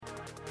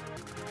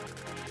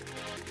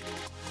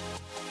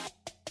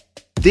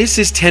This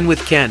is 10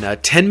 with Ken, a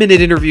 10-minute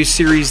interview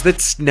series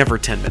that's never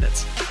 10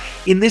 minutes.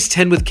 In this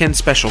 10 with Ken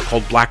special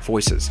called Black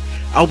Voices,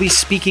 I'll be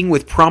speaking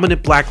with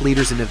prominent black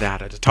leaders in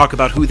Nevada to talk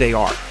about who they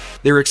are,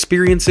 their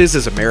experiences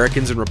as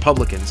Americans and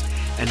Republicans,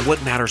 and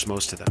what matters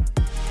most to them.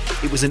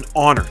 It was an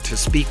honor to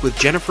speak with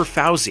Jennifer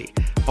Fawzy,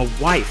 a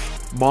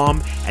wife,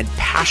 mom, and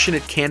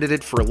passionate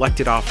candidate for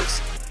elected office.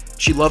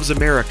 She loves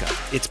America,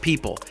 its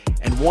people,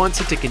 and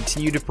wants it to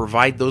continue to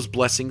provide those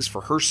blessings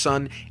for her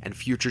son and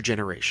future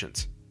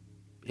generations.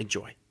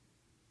 Enjoy.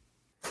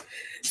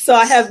 So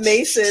I have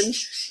Mason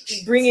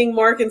bringing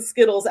Mark and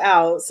Skittles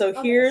out. So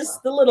here's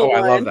the little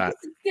one. I love that.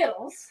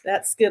 Skittles.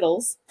 That's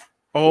Skittles.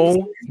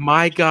 Oh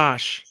my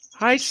gosh.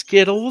 Hi,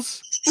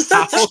 Skittles.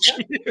 How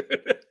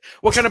cute.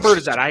 What kind of bird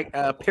is that?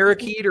 A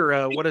parakeet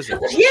or what is it?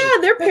 Yeah,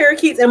 they're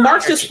parakeets. And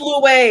Mark just flew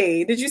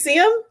away. Did you see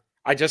him?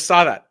 I just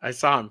saw that. I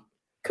saw him.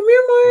 Come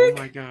here, Mark.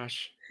 Oh my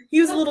gosh. He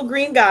was a little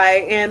green guy,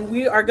 and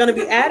we are going to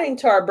be adding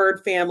to our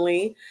bird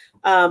family.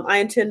 I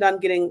intend on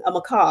getting a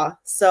macaw.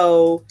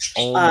 So,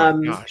 oh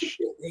my gosh.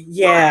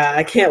 Yeah,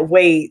 I can't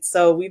wait.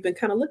 So we've been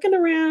kind of looking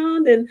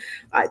around, and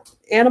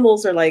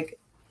animals are like,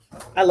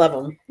 I love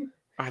them.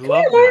 I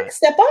love Come here, Mark, that.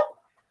 step up.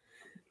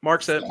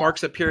 Mark's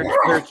a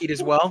parakeet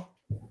as well.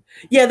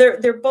 Yeah,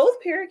 they're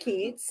both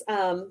parakeets.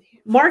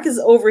 Mark is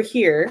over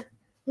here,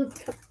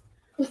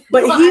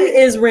 but he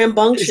is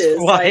rambunctious. He's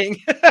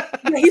flying.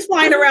 He's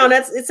flying around.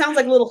 It sounds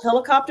like a little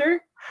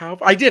helicopter.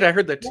 I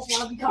heard that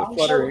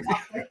fluttering.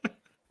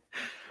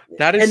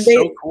 That is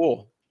so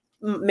cool.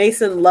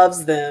 Mason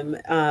loves them.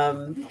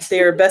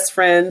 They're best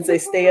friends. They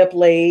stay up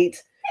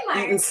late,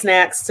 eating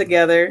snacks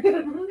together.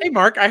 Hey,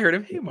 Mark. I heard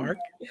him. Hey, Mark.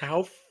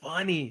 How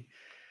funny.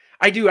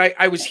 I do.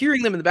 I was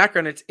hearing them in the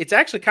background. It's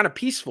actually kind of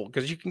peaceful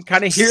because you can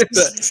kind of hear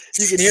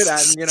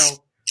that. And,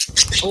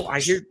 oh, I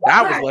hear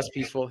that was less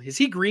peaceful. Is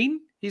he green?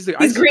 He's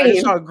green.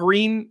 I saw a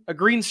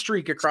green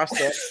streak across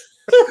the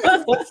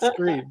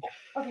screen.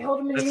 Okay, hold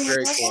him in. That's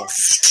very cool.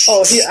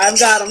 Oh, I've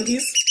got him.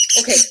 He's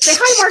okay. Say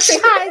hi, Mark. Say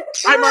hi.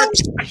 Hi, Mark.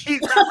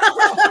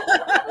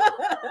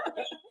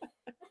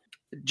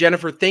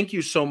 Jennifer, thank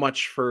you so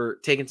much for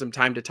taking some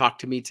time to talk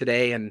to me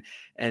today. And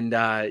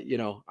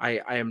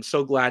I am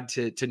so glad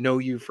to know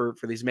you for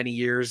these many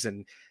years,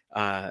 and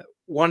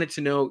wanted to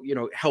know,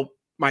 help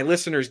my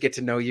listeners get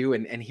to know you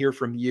and hear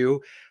from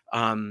you.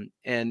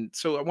 And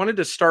so I wanted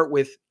to start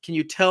with, can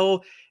you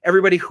tell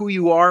everybody who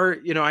you are?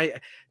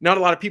 Not a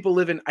lot of people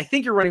live in, I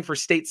think you're running for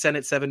State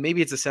Senate 7,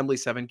 maybe it's Assembly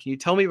 7. Can you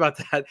tell me about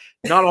that?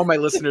 Not all my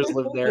listeners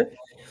live there.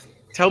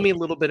 Tell me a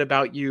little bit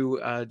about you,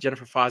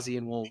 Jennifer Fawzy,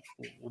 and we'll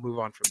move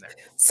on from there.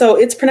 So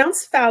it's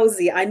pronounced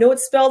Fawzy. I know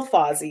it's spelled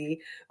Fawzy,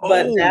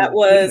 but that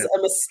was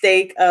a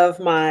mistake of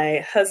my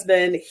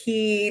husband.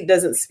 He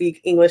doesn't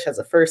speak English as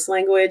a first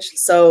language.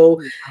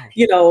 So,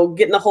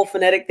 getting the whole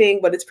phonetic thing,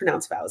 but it's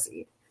pronounced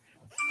Fawzy.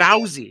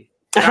 Fawzy.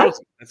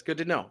 That's good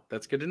to know.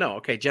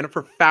 Okay,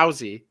 Jennifer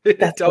Fawzy.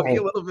 Tell me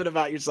a little bit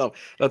about yourself.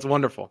 That's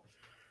wonderful.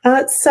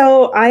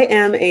 So I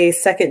am a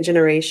second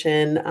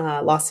generation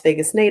Las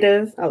Vegas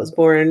native. I was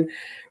born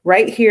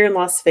right here in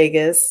Las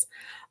Vegas.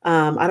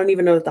 I don't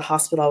even know if the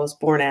hospital I was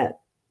born at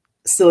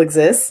still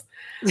exists.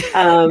 That's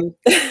how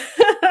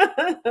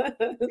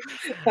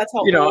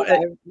old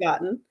I've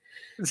gotten.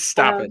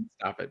 Stop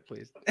it,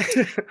 please.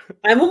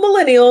 I'm a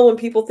millennial. When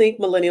people think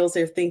millennials,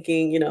 they're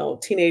thinking,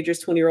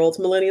 teenagers, 20-year-olds.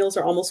 Millennials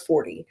are almost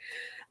 40.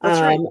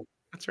 That's right.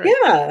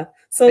 Yeah.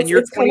 So and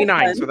you're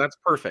 29, so that's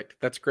perfect.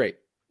 That's great.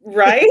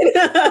 Right.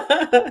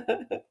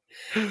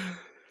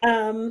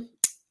 I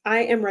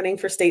am running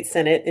for state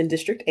senate in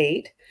District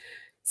 8.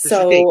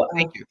 District 8.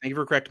 Thank you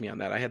for correcting me on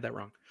that. I had that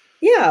wrong.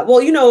 Yeah. Well,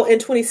 in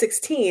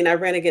 2016, I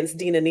ran against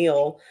Dina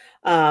Neal,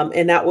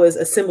 and that was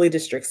Assembly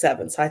District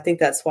 7. So I think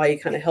that's why you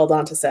kind of held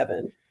on to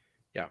 7.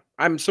 Yeah.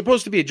 I'm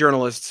supposed to be a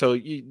journalist. So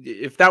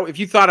if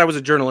you thought I was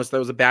a journalist, that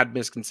was a bad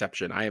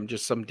misconception. I am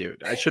just some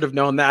dude. I should have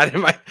known that.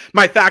 And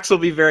my facts will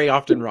be very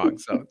often wrong.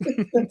 So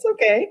that's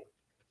okay.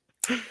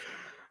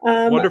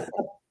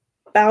 Wonderful.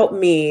 About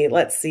me,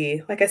 let's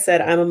see. Like I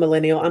said, I'm a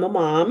millennial. I'm a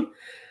mom.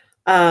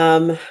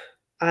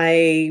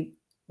 I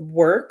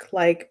work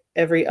like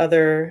every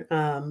other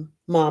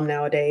mom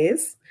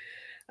nowadays.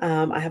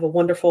 I have a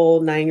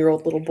wonderful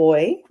 9-year-old little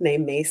boy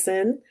named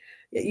Mason.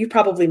 You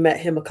probably met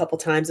him a couple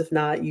times. If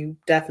not, you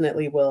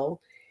definitely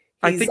will.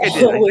 I think I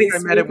did. I think I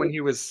met him when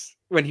he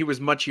was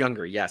much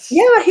younger. Yes.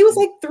 Yeah, he was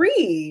like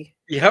 3.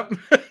 Yep.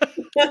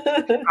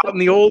 Out in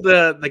the old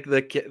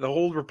the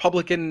old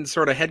Republican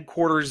sort of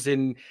headquarters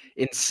in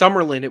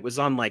Summerlin, it was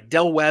on like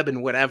Del Webb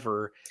and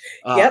whatever,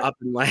 up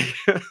in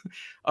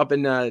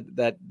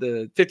that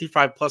the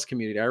 55 plus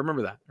community. I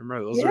remember that.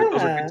 Those are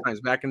good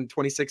times back in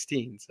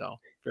 2016. So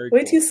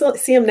wait till you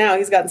see him now.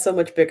 He's gotten so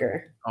much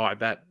bigger. Oh, I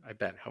bet.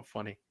 How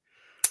funny.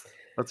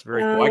 That's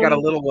very cool. I got a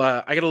little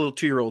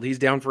 2-year-old. He's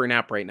down for a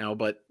nap right now,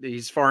 but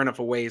he's far enough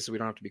away so we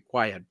don't have to be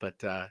quiet.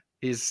 But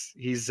he's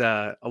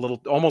a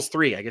little almost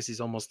 3. I guess he's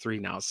almost 3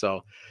 now.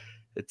 So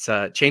it's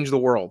changed the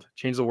world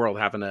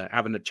having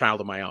a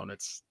child of my own.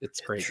 It's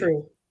crazy.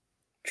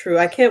 True.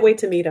 I can't wait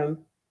to meet him.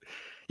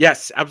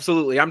 Yes,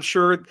 absolutely. I'm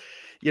sure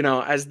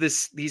as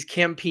these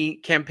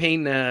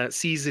campaign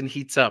season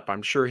heats up,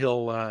 I'm sure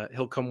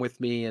he'll come with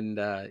me, and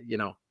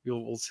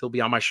he'll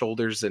be on my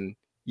shoulders and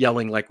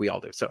yelling like we all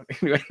do. So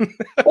anyway.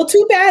 Well,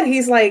 too bad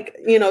he's like,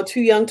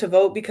 too young to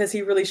vote, because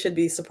he really should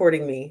be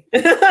supporting me.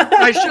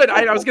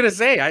 I was gonna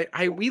say,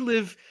 we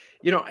live,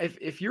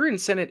 if you're in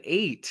Senate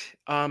 8,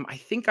 I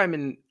think I'm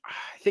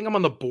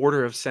on the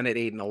border of Senate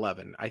 8 and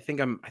 11. I think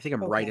I'm okay.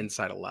 Right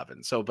inside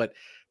 11. So, but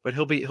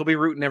he'll be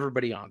rooting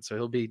everybody on. So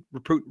he'll be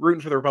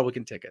rooting for the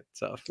Republican ticket.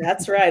 So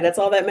that's right. That's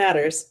all that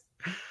matters.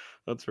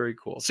 That's very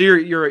cool. So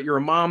you're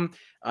a mom.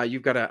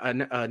 You've got a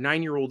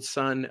 9-year-old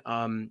son.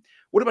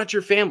 What about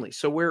your family?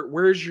 So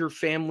where's your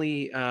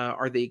family?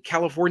 Are they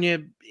California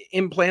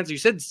implants? You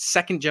said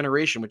second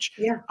generation, which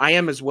I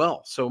am as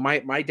well. So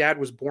my dad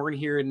was born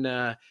here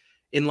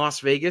in Las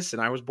Vegas,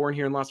 and I was born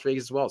here in Las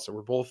Vegas as well. So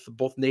we're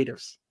both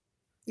natives.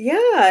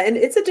 Yeah, and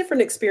it's a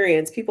different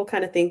experience. People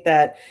kind of think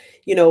that,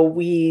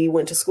 we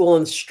went to school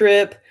on the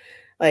Strip,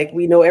 like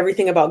we know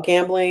everything about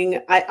gambling.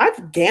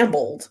 I've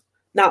gambled,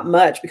 not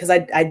much, because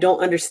I don't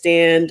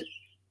understand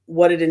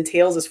what it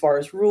entails as far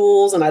as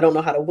rules, and I don't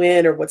know how to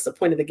win or what's the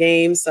point of the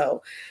game.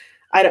 So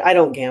I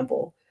don't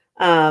gamble.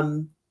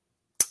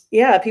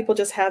 People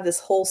just have this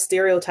whole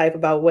stereotype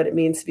about what it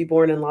means to be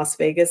born in Las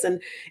Vegas.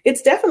 And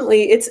it's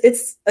definitely,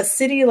 it's a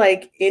city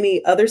like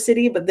any other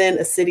city, but then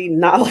a city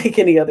not like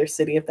any other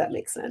city, if that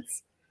makes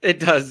sense. It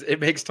does.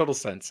 It makes total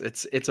sense.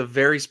 It's a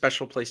very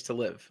special place to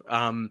live.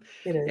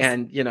 It is.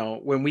 And,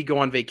 when we go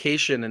on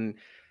vacation and,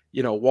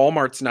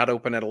 Walmart's not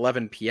open at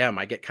 11 p.m.,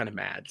 I get kind of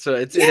mad. So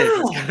it's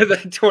kind of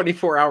that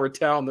 24-hour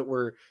town that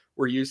we're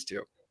used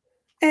to.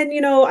 And,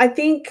 I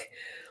think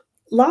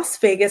Las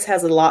Vegas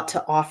has a lot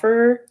to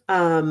offer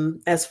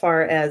as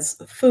far as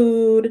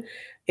food,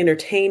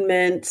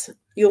 entertainment.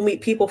 You'll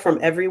meet people from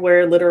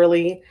everywhere,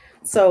 literally.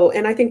 So,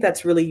 and I think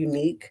that's really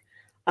unique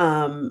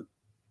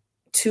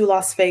to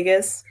Las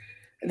Vegas.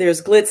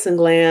 There's glitz and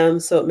glam,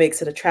 so it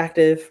makes it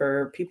attractive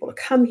for people to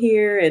come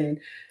here and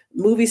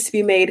movies to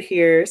be made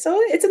here. So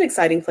it's an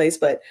exciting place,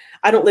 but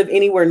I don't live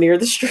anywhere near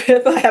the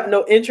Strip. I have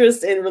no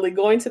interest in really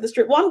going to the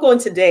Strip. Well, I'm going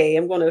today.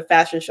 I'm going to the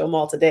Fashion Show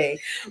Mall today,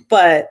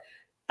 but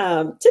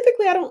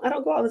typically I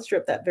don't go on the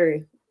Strip that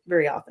very,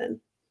 very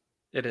often.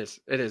 It is.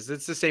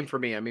 It's the same for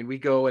me. I mean, we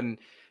go and,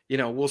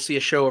 we'll see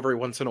a show every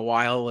once in a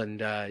while and,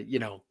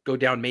 go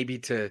down maybe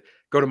to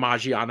go to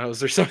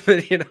Maggiano's or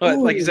something,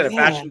 Ooh, like you said, a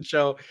fashion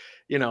show,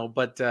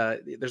 but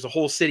there's a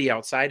whole city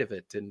outside of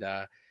it. And,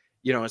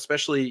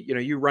 especially,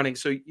 you running.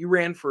 So you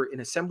ran in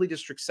Assembly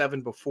District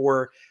 7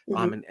 before,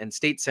 and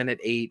State Senate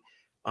 8.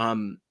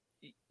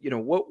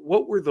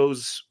 What were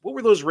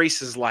those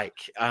races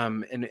like?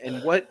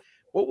 And what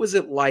was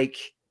it like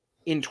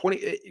in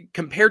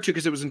compared to,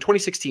 because it was in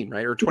 2016,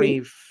 right? Or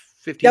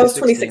 2015? That was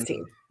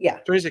 2016. Yeah.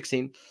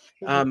 2016.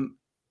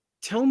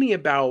 Tell me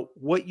about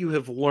what you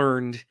have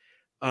learned.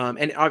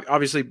 And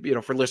obviously,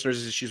 for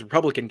listeners, she's a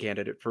Republican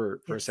candidate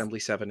for Assembly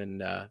 7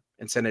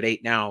 and Senate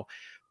 8 now.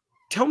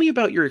 Tell me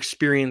about your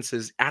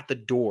experiences at the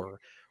door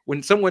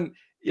when someone,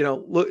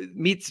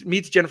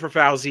 meets Jennifer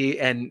Fawzy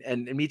and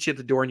meets you at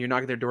the door, and you're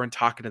knocking their door and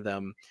talking to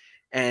them,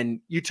 and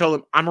you tell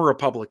them, I'm a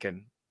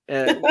Republican.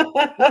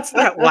 What's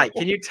that like?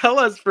 Can you tell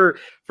us for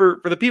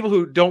the people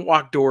who don't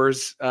walk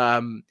doors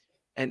and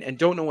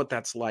don't know what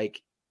that's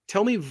like?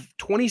 Tell me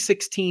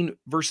 2016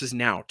 versus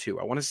now too.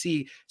 I want to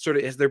see sort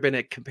of, has there been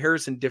a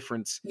comparison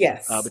difference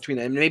between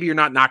them? And maybe you're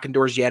not knocking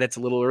doors yet. It's a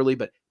little early,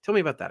 but tell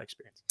me about that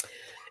experience.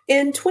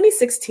 In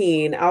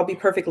 2016, I'll be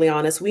perfectly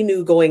honest, we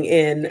knew going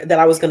in that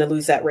I was going to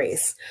lose that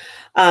race.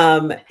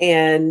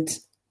 And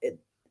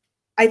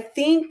I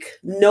think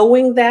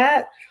knowing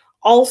that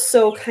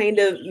also kind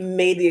of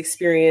made the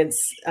experience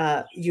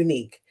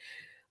unique.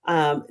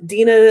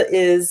 Dina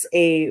is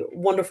a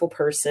wonderful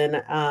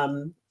person.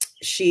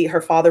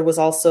 Her father was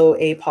also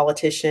a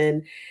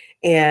politician,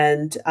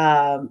 and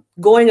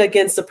going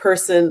against a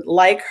person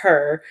like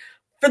her,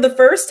 for the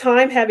first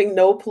time, having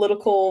no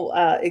political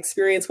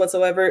experience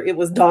whatsoever, it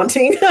was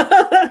daunting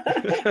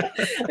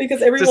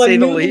because everyone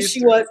knew who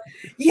she was.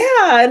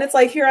 Yeah. And it's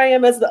like, here I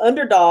am as the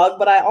underdog,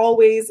 but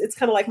it's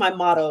kind of like my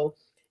motto.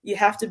 You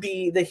have to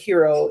be the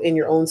hero in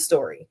your own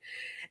story.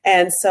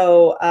 And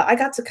so I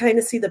got to kind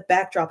of see the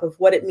backdrop of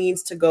what it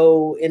means to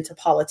go into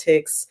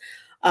politics,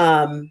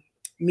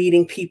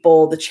 meeting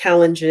people, the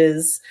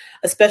challenges,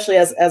 especially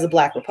as a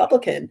Black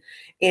Republican.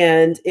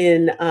 And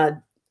in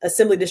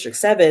Assembly District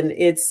 7,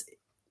 it's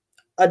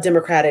a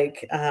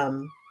Democratic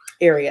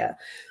area.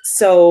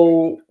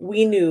 So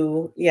we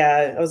knew,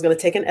 I was going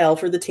to take an L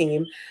for the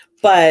team,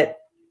 but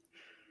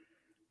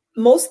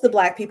most of the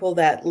Black people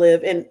that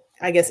live in,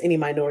 I guess any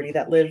minority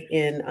that live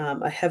in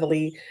a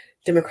heavily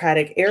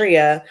Democratic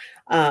area,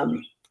 I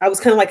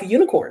was kind of like a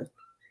unicorn,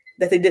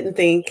 that they didn't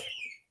think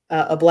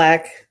a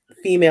Black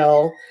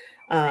female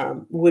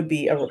would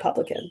be a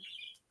Republican.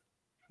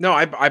 No,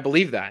 I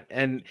believe that.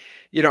 And,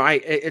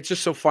 it's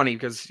just so funny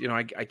because,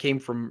 I came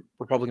from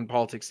Republican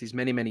politics these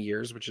many, many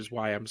years, which is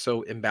why I'm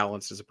so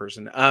imbalanced as a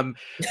person.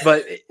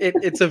 But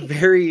it's a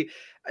very,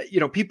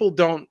 people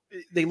don't,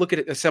 they look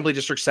at Assembly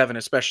District 7,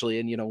 especially,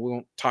 and, we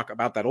won't talk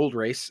about that old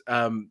race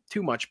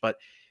too much, but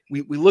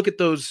we look at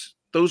those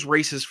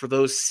races for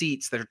those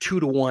seats that are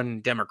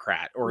 2-1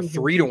 Democrat or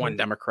 3-1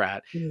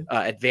 Democrat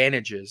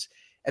advantages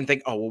and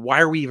think, oh, well, why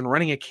are we even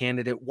running a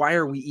candidate? Why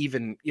are we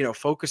even,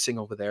 focusing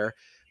over there?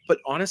 But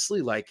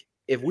honestly, like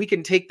if we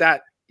can take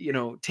that,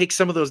 take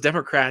some of those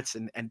Democrats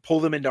and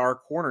pull them into our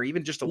corner,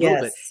 even just a little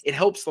bit, Yes, it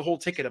helps the whole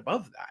ticket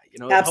above that. It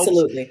helps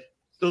absolutely.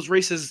 those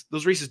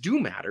races do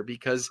matter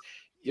because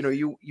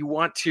you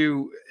want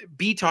to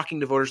be talking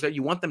to voters there,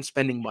 you want them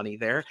spending money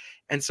there,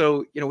 and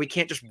so we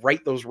can't just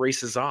write those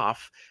races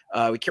off.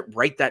 We can't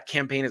write that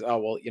campaign as, oh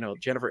well,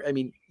 Jennifer, I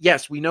mean,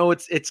 yes, we know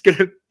it's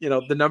gonna,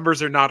 the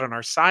numbers are not on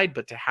our side,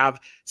 but to have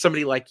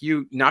somebody like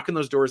you knocking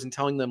those doors and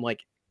telling them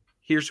like,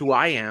 here's who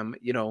I am,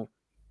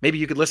 maybe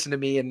you could listen to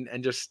me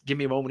and just give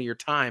me a moment of your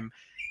time.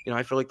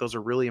 I feel like those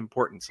are really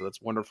important, so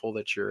that's wonderful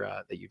that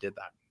you did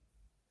that.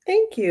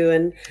 Thank you.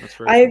 And That's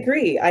very I cool.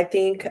 agree. I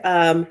think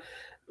the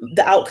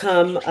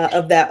outcome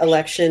of that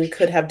election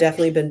could have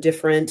definitely been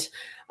different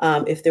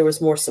if there was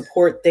more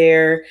support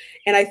there.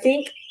 And I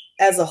think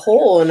as a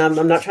whole, and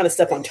I'm not trying to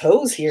step on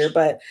toes here,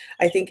 but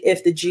I think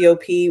if the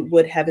GOP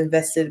would have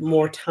invested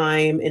more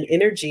time and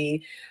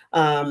energy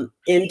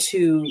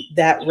into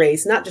that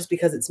race, not just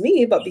because it's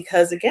me, but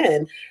because,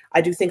 again,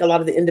 I do think a lot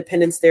of the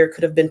independents there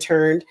could have been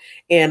turned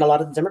and a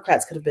lot of the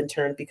Democrats could have been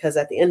turned, because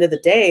at the end of the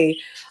day,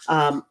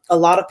 a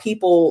lot of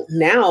people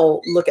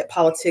now look at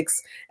politics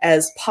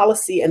as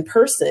policy and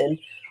person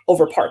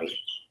over party.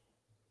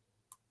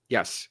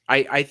 Yes,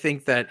 I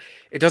think that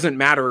it doesn't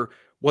matter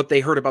what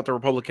they heard about the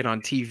Republican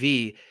on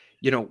TV.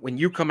 When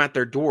you come at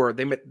their door,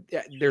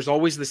 there's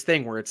always this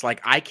thing where it's like,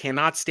 I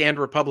cannot stand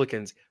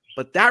Republicans,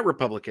 but that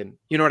Republican,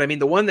 you know what I mean?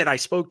 The one that I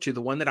spoke to,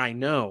 the one that I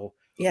know,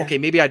 Yeah. okay,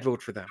 maybe I'd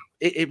vote for them.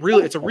 It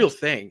really, it's a real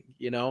thing,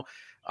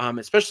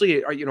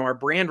 especially, our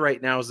brand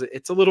right now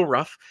it's a little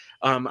rough.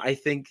 I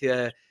think,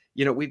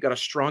 we've got a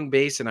strong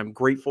base, and I'm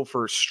grateful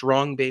for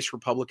strong base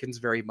Republicans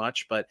very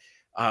much. But,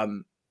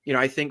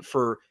 I think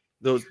for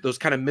those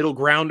kind of middle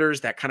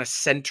grounders, that kind of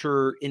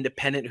center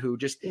independent who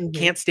just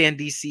can't stand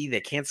DC,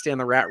 they can't stand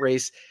the rat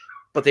race,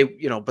 but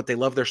they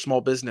love their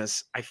small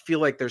business. I feel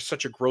like there's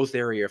such a growth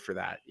area for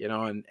that,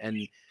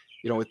 and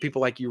with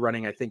people like you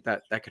running, I think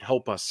that could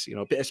help us,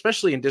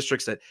 especially in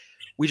districts that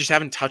we just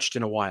haven't touched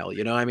in a while.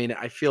 I mean,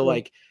 I feel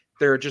like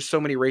there are just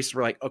so many races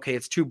where like, okay,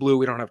 it's too blue,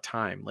 we don't have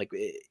time. Like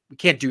we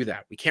can't do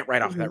that. We can't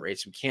write off that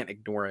race. We can't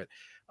ignore it.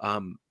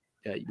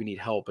 We need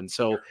help. And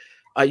so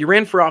you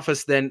ran for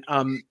office then.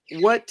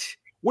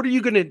 What are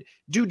you going to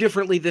do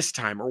differently this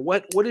time? Or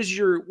what did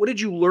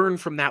you learn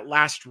from that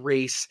last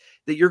race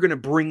that you're going to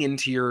bring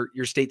into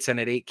your state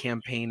Senate 8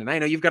 campaign? And I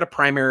know you've got a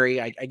primary.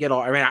 I get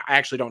all, I mean, I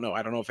actually don't know.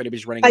 I don't know if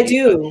anybody's running. I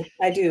do.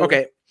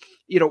 Okay.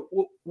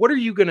 What are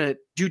you going to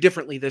do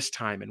differently this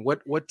time? And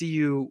what do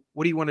you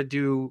want to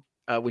do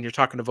when you're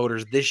talking to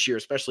voters this year,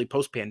 especially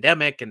post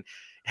pandemic and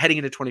heading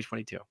into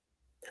 2022?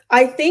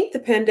 I think the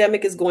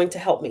pandemic is going to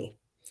help me.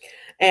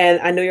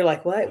 And I know you're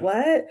like, what?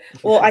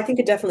 Well, I think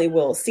it definitely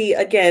will. See,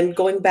 again,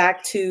 going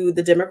back to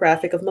the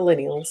demographic of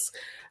millennials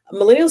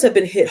have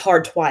been hit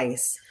hard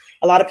twice.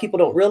 A lot of people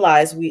don't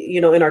realize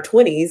in our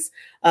 20s,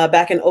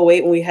 back in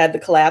 2008, when we had the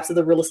collapse of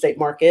the real estate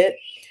market,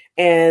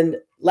 and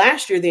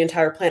last year, the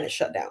entire planet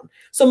shut down.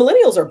 So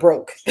millennials are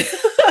broke.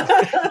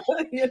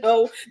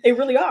 They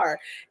really are.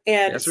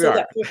 And yes, so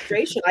that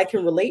frustration I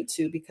can relate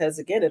to, because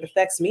again, it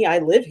affects me. I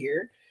live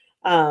here.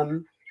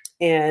 And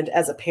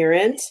as a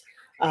parent,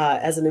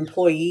 as an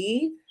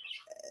employee,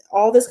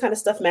 all this kind of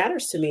stuff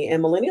matters to me.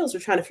 And millennials are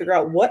trying to figure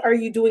out, what are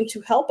you doing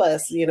to help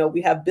us?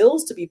 We have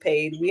bills to be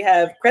paid. We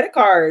have credit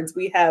cards.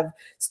 We have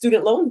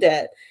student loan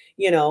debt,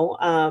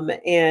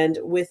 and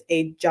with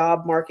a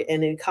job market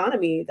and an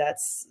economy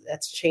that's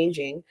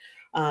changing,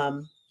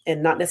 and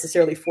not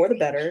necessarily for the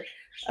better,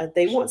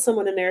 they want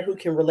someone in there who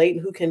can relate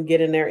and who can get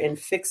in there and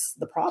fix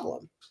the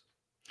problem.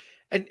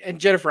 And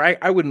Jennifer,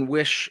 I wouldn't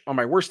wish on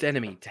my worst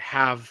enemy to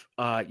have,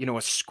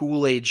 a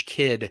school age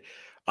kid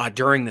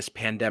during this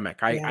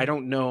pandemic. I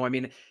don't know. I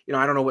mean,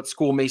 I don't know what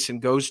school Mason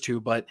goes to,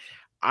 but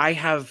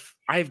I've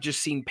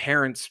just seen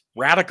parents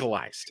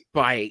radicalized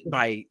by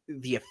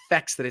the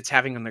effects that it's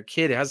having on their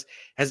kid. Has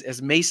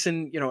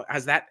Mason,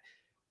 has that,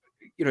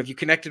 have you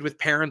connected with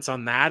parents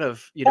on that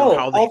of,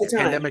 how the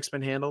pandemic's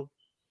been handled?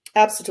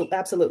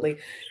 Absolutely.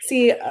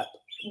 See,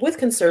 with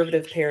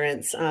conservative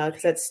parents,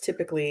 because that's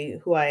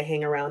typically who I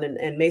hang around,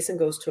 and Mason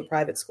goes to a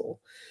private school.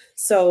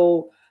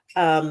 So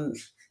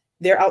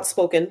they're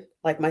outspoken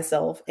like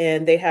myself,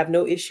 and they have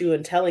no issue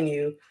in telling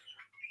you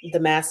the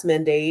mask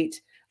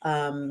mandate.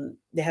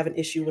 They have an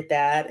issue with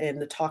that, and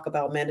the talk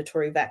about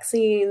mandatory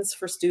vaccines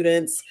for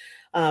students,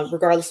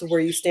 regardless of where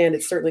you stand,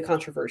 it's certainly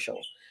controversial.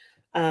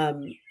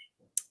 And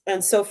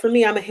so for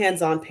me, I'm a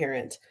hands-on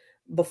parent.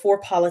 Before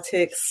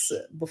politics,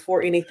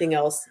 before anything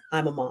else,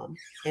 I'm a mom,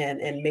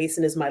 and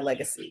Mason is my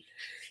legacy.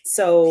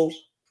 So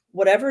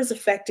whatever is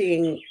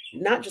affecting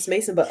not just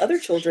Mason, but other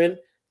children,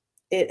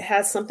 it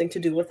has something to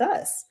do with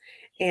us.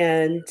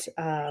 And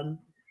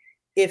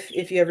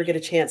if you ever get a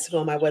chance to go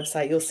on my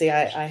website, you'll see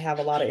I have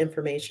a lot of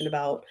information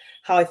about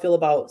how I feel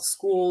about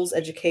schools,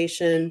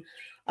 education,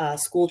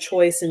 school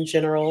choice in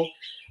general.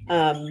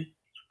 And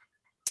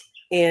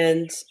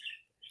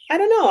I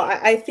don't know,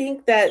 I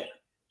think that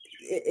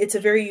it's a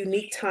very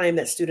unique time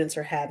that students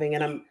are having,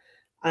 and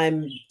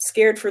I'm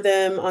scared for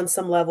them on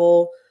some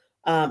level.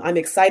 I'm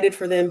excited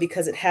for them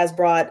because it has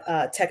brought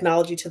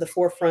technology to the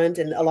forefront,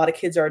 and a lot of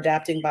kids are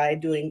adapting by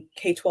doing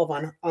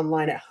K-12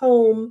 online at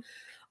home.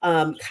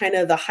 Kind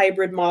of the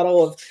hybrid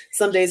model of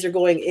some days they're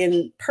going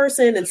in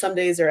person and some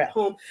days they're at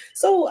home.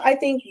 So I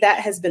think that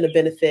has been a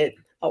benefit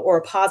or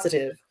a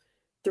positive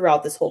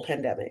throughout this whole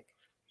pandemic.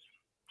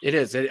 It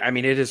is. I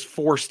mean, it has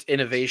forced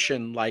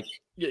innovation. Like,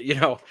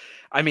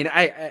 I mean,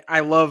 I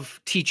love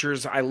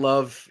teachers. I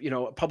love,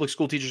 public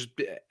school teachers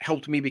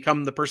helped me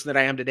become the person that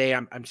I am today.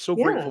 I'm so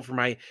grateful for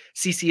my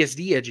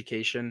CCSD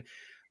education.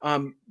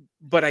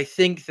 But I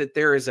think that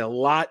there is a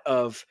lot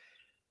of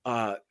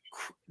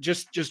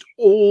just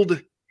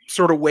old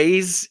sort of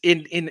ways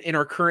in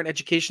our current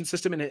education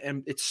system.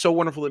 And it's so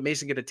wonderful that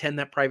Mason could attend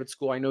that private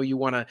school. I know you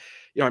want to,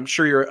 I'm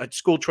sure you're a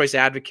school choice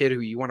advocate who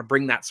you want to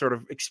bring that sort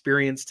of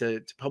experience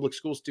to public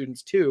school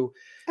students too.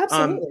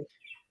 Absolutely.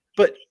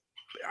 But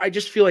I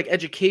just feel like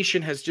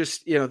education has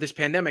just, this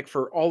pandemic,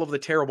 for all of the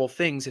terrible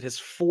things, it has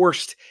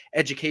forced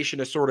education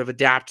to sort of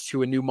adapt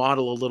to a new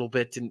model a little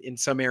bit in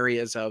some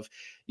areas of,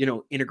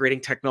 integrating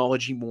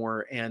technology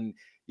more and,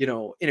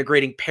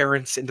 integrating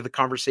parents into the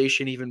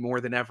conversation even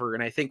more than ever.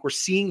 And I think we're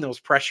seeing those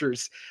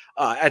pressures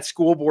at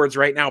school boards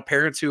right now.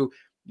 Parents who,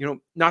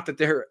 not that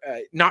they're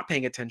not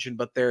paying attention,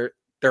 but they're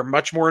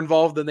much more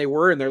involved than they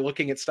were. And they're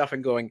looking at stuff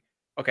and going,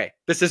 okay,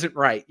 this isn't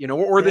right,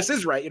 or this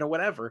is right,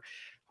 whatever.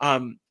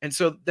 And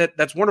so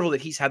that's wonderful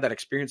that he's had that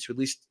experience to at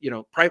least,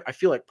 I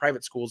feel like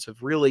private schools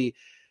have really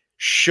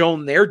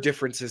shown their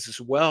differences as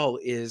well.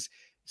 Is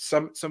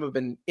some have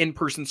been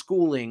in-person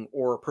schooling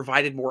or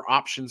provided more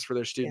options for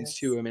their students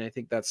too. I mean, I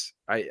think that's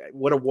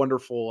what a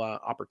wonderful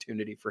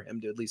opportunity for him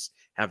to at least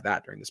have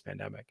that during this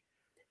pandemic.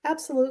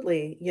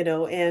 Absolutely.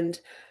 And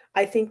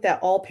I think that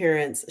all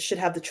parents should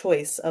have the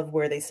choice of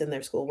where they send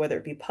their school, whether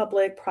it be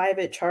public,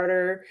 private,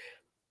 charter,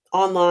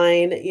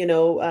 online,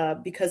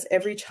 because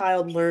every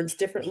child learns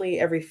differently.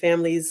 Every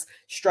family's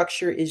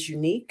structure is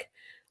unique.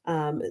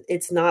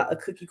 It's not a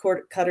cookie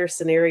cutter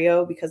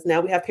scenario because now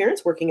we have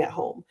parents working at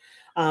home.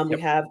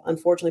 We have,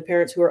 unfortunately,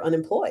 parents who are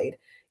unemployed,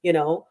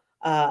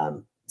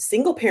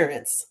 single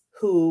parents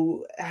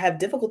who have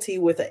difficulty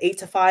with an 8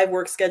 to 5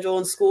 work schedule,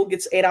 and school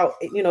gets 8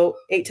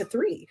 to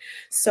 3.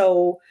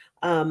 So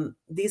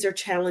these are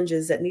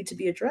challenges that need to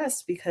be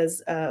addressed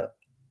because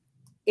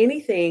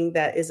anything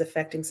that is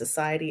affecting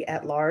society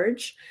at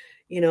large,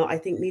 I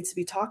think needs to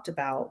be talked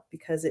about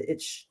because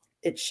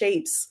it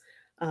shapes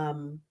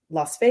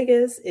Las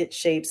Vegas, it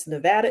shapes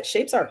Nevada, it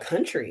shapes our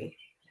country.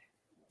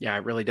 Yeah,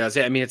 it really does.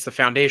 I mean, it's the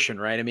foundation,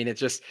 right? I mean, it's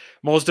just,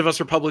 most of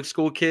us are public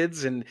school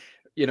kids, and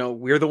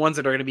we're the ones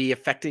that are going to be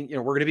affecting,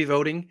 we're going to be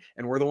voting,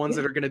 and we're the ones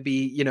that are going to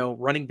be,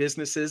 running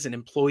businesses and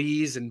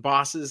employees and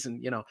bosses.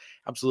 And,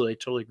 absolutely, I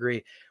totally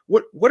agree.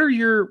 What are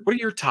your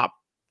top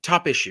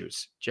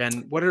issues,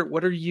 Jen? What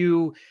are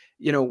you,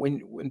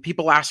 when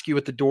people ask you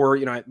at the door,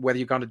 whether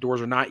you've gone to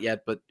doors or not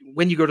yet, but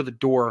when you go to the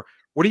door,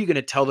 what are you going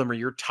to tell them are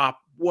your top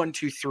 1,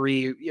 2,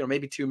 3,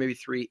 maybe 2, maybe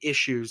 3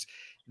 issues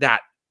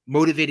that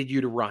motivated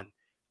you to run?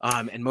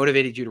 And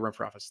motivated you to run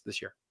for office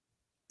this year?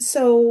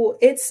 So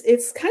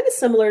it's kind of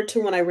similar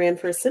to when I ran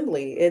for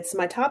assembly. It's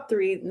my top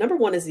 3. Number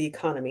 1 is the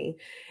economy.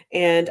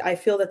 And I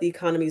feel that the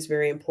economy is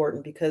very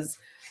important because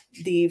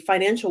the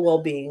financial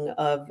well-being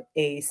of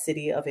a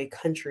city, of a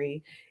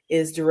country,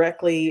 is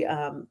directly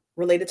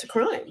related to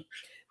crime.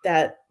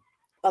 That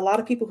a lot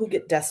of people who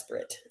get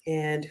desperate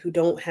and who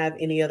don't have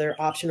any other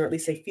option, or at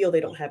least they feel they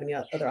don't have any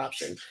other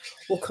option,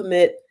 will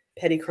commit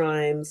petty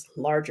crimes,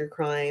 larger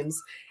crimes.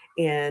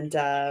 And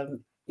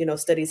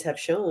studies have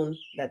shown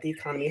that the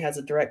economy has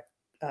a direct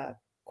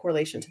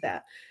correlation to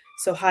that.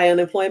 So high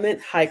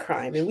unemployment, high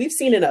crime. And we've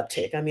seen an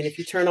uptick. I mean, if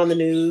you turn on the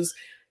news,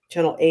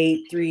 channel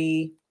 8,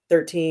 3,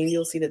 13,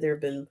 you'll see that there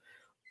have been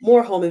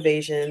more home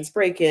invasions,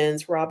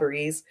 break-ins,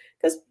 robberies,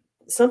 because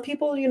some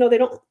people,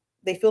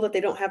 they feel that they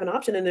don't have an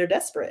option and they're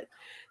desperate.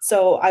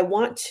 So I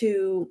want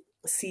to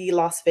see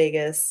Las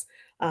Vegas,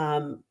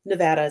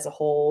 Nevada as a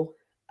whole,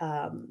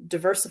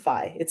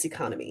 diversify its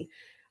economy.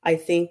 I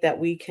think that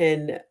we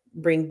can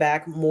bring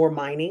back more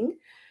mining.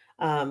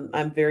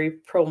 I'm very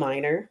pro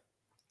miner.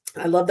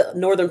 I love the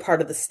northern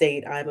part of the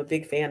state. I'm a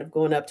big fan of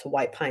going up to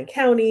White Pine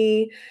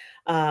County,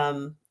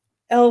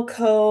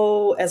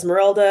 Elko,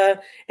 Esmeralda,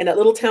 and that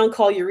little town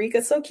called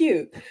Eureka. So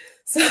cute.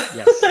 So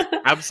yes,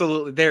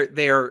 absolutely.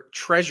 They are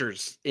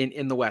treasures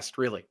in the West.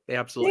 Really, they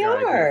absolutely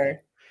are.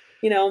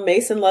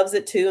 Mason loves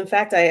it too. In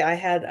fact, I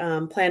had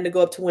planned to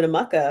go up to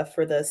Winnemucca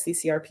for the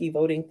CCRP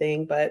voting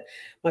thing, but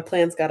my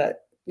plans got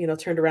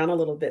turned around a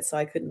little bit, so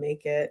I couldn't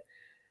make it.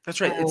 That's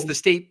right. It's the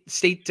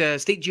state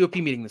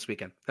GOP meeting this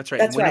weekend. That's right.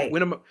 That's right.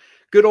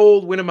 Good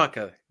old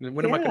Winnemucca, Yeah.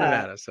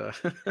 Nevada. So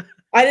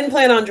I didn't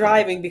plan on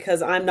driving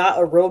because I'm not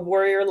a road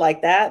warrior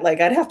like that.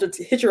 Like I'd have to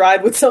hitch a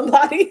ride with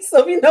somebody.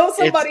 So if you know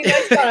somebody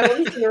next time,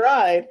 I'm just gonna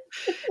ride.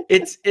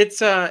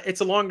 It's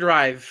a long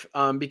drive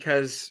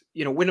because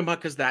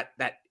Winnemucca's that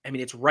I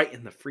mean it's right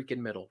in the freaking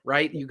middle,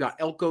 right? You got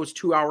Elko's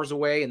 2 hours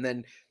away, and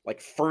then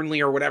like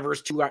Fernley or whatever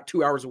is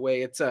 2 hours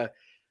away. It's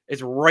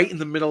right in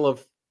the middle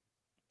of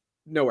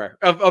nowhere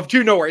of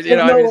two nowheres. I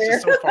mean, it's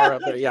just so far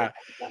up there. Yeah,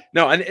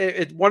 no, and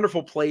it's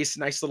wonderful place,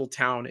 nice little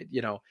town.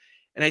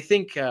 And I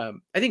think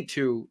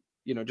too,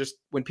 just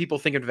when people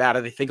think of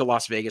Nevada, they think of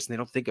Las Vegas, and they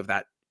don't think of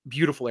that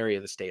beautiful area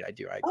of the state. I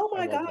do. Oh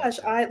my I love gosh.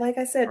 that. Like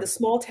I said, the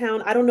small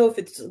town, I don't know if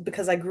it's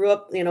because I grew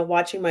up,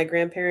 watching my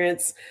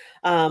grandparents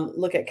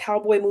look at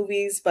cowboy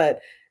movies, but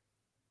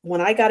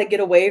when I got to get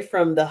away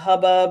from the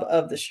hubbub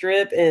of the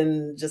strip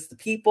and just the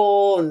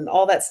people and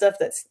all that stuff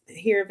that's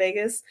here in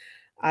Vegas,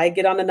 I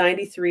get on the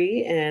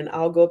 93 and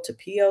I'll go up to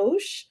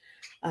Pioche.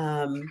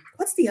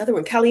 What's the other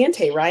one?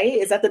 Caliente, right?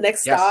 Is that the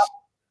next stop?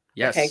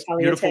 Yes. Okay,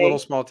 Caliente. Beautiful little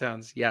small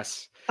towns.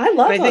 Yes. I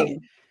love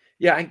them.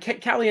 Yeah, and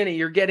Caliente,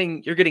 you're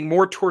getting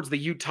more towards the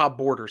Utah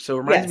border, so it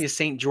reminds me of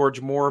St. George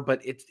more, but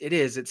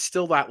it's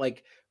still that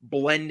like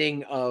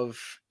blending of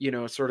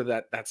sort of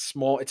that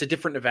small. It's a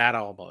different Nevada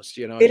almost,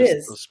 It just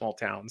is those small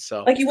towns.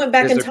 So like you went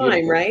back in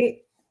time, right?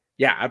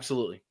 Yeah,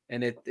 absolutely.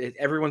 And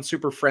everyone's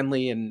super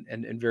friendly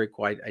and very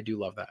quiet. I do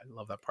love that. I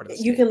love that part of the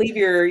state. You can leave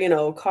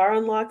your car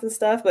unlocked and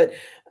stuff, but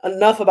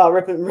enough about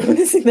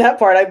reminiscing that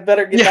part. I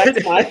better get back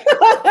to my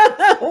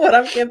what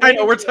I'm campaigning.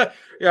 I know it's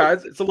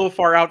a little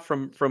far out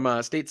from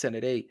State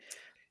Senate 8.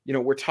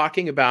 We're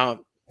talking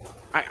about.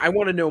 I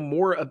want to know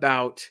more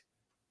about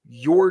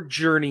your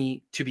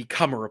journey to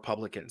become a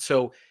Republican.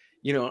 So,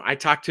 I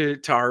talked to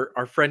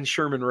our friend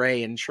Sherman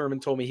Ray, and Sherman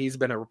told me he's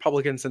been a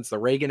Republican since the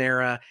Reagan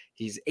era.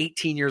 He's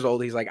 18 years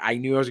old. He's like, I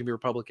knew I was gonna be a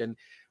Republican.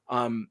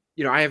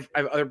 I have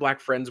other Black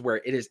friends where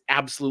it has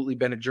absolutely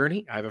been a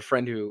journey. I have a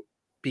friend who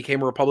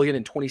became a Republican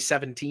in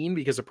 2017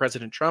 because of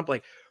President Trump.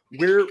 Like,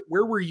 where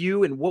were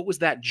you, and what was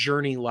that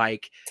journey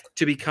like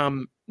to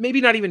become maybe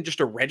not even just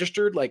a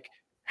registered, like,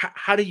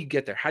 how do you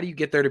get there? How do you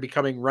get there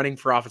to running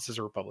for office as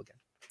a Republican?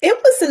 It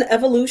was an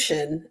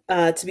evolution,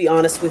 to be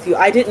honest with you.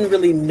 I didn't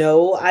really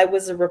know I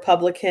was a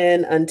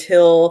Republican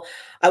until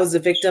I was a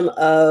victim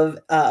of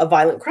a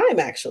violent crime,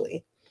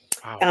 actually.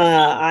 Wow.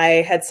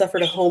 I had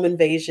suffered a home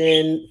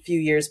invasion a few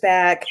years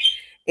back,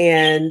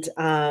 and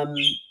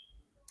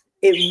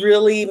it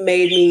really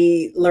made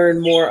me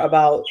learn more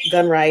about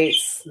gun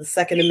rights, the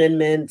Second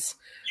Amendment,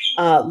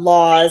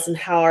 laws, and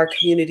how our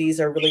communities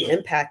are really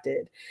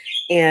impacted.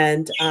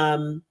 And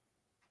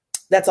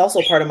that's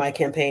also part of my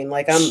campaign.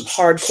 Like, I'm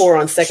hardcore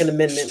on Second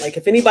Amendment. Like,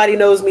 if anybody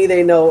knows me,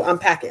 they know I'm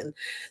packing.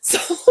 So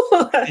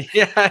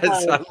yes,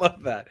 I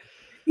love that.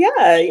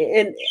 Yeah,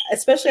 and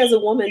especially as a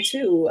woman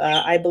too,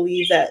 I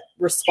believe that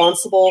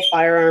responsible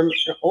firearm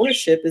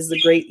ownership is the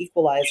great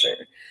equalizer.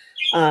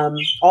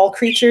 All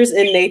creatures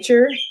in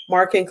nature,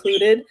 Mark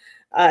included,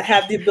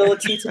 have the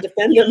ability to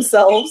defend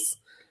themselves.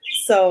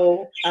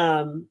 So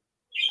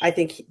I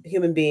think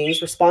human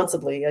beings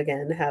responsibly,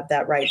 again, have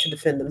that right to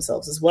defend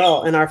themselves as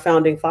well. And our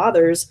founding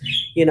fathers,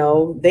 they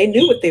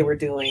knew what they were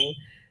doing.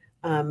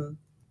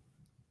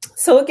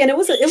 So again, it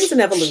was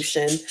an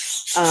evolution.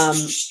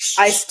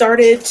 I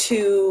started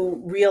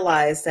to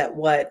realize that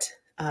what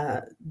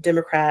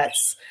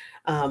Democrats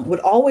would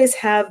always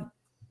have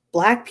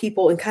Black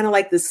people in kind of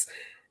like this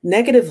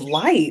negative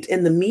light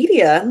in the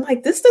media. I'm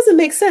like, this doesn't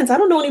make sense. I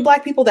don't know any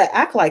Black people that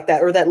act like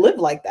that or that live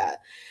like that.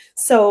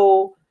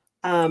 So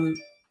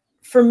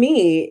for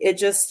me,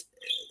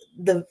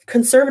 the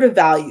conservative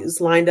values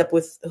lined up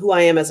with who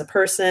I am as a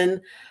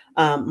person,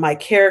 my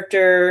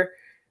character.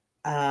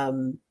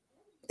 And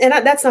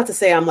that's not to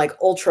say I'm like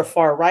ultra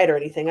far right or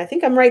anything. I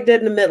think I'm right dead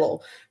in the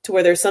middle, to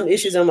where there's some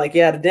issues I'm like,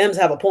 yeah, the Dems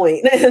have a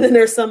point. And then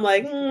there's some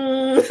like,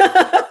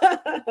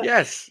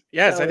 Yes.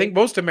 So, I think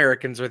most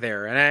Americans are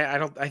there.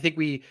 And I think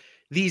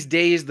these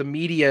days, the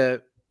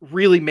media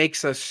really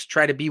makes us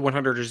try to be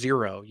 100 or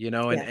 0,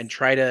 and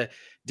try to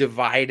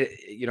divide,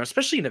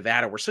 especially in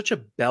Nevada. We're such a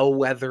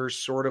bellwether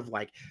sort of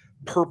like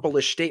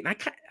purplish state. And I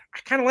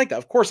kind of like that.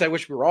 Of course, I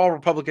wish we were all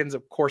Republicans.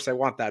 Of course, I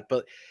want that.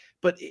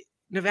 But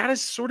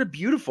Nevada's sort of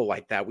beautiful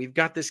like that. We've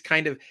got this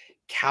kind of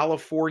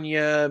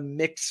California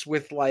mix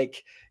with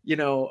like,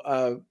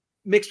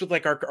 mixed with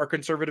like our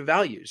conservative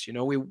values.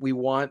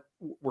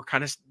 We're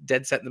kind of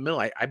dead set in the middle.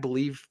 I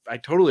believe, I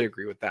totally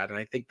agree with that. And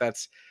I think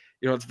that's,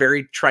 it's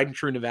very tried and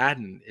true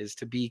Nevadan, is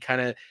to be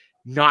kind of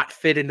not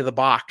fit into the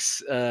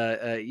box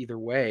either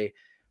way.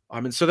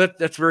 And so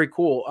that's very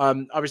cool.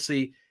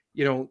 Obviously,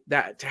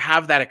 that to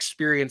have that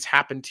experience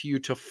happen to you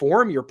to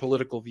form your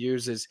political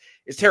views is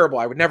terrible.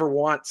 I would never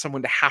want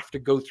someone to have to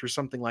go through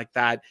something like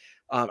that.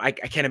 I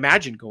can't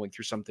imagine going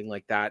through something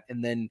like that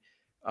and then,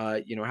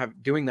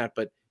 doing that.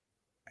 But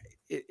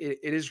it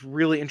is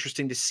really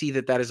interesting to see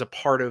that is a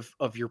part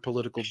of your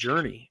political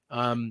journey.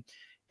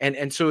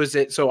 And so is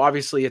it. So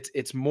obviously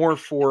it's more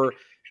for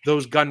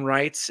those gun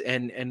rights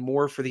and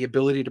more for the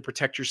ability to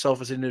protect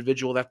yourself as an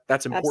individual,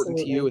 that's important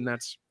to you, and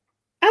that's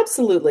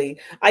absolutely.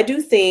 I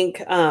do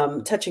think,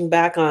 touching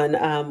back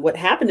on what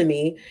happened to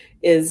me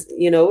is,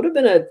 it would have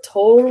been a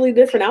totally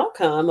different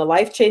outcome, a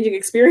life-changing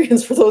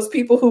experience for those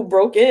people who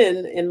broke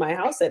in my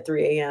house at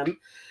 3 a.m.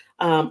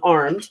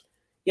 Armed,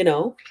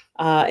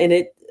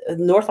 and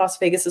North Las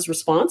Vegas's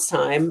response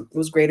time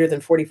was greater than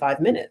 45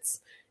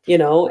 minutes,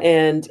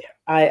 and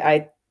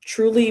I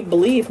truly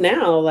believe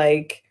now,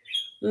 like,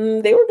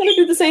 they were going to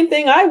do the same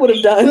thing I would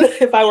have done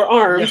if I were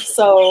armed. Yes.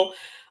 So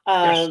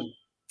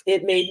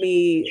it made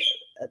me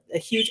a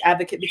huge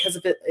advocate because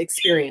of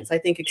experience. I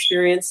think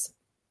experience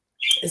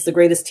is the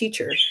greatest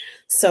teacher.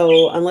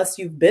 So unless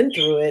you've been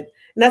through it,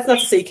 and that's not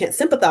to say you can't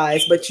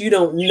sympathize, but you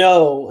don't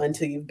know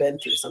until you've been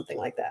through something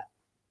like that.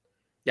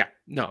 Yeah,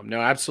 no,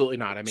 absolutely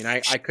not. I mean, I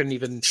couldn't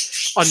even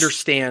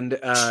understand,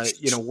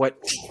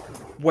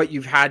 what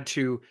you've had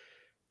to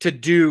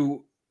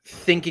do,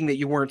 thinking that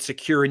you weren't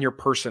secure in your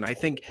person. I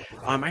think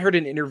I heard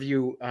an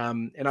interview,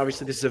 and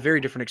obviously this is a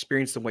very different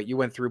experience than what you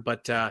went through,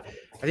 but I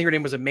think her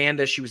name was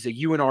Amanda. She was a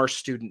UNR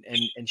student,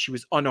 and she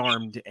was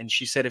unarmed, and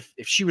she said if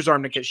she was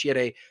armed, because she had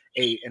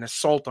an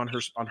assault on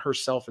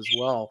herself as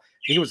well.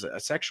 I think it was a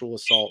sexual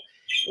assault.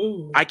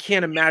 Ooh. I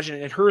can't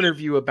imagine in her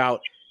interview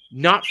about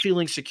not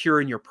feeling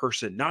secure in your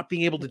person, not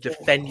being able to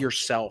defend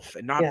yourself,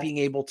 and not being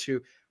able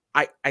to.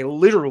 I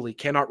literally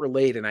cannot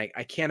relate, and I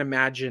can't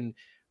imagine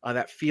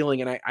that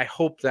feeling. And I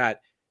hope that,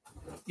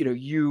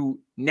 you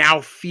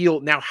now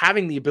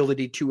having the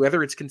ability to,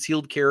 whether it's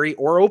concealed carry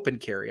or open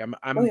carry.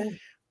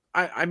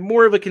 I'm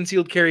more of a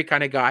concealed carry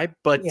kind of guy,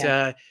 but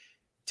to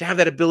have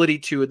that ability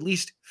to at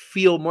least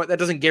feel more, that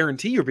doesn't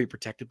guarantee you'll be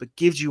protected, but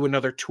gives you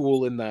another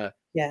tool in the,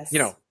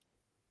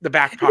 the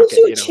back pocket. Gives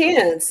you a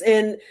chance.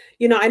 And,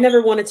 I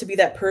never wanted to be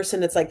that person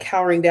that's like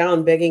cowering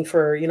down, begging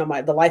for,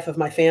 the life of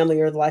my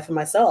family or the life of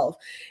myself.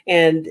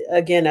 And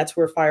again, that's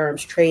where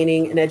firearms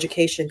training and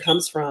education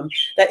comes from,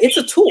 that it's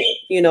a tool.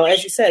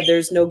 As you said,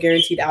 there's no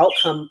guaranteed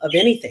outcome of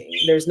anything.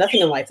 There's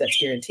nothing in life that's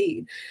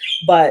guaranteed,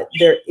 but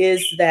there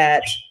is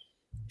that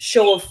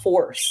show of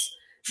force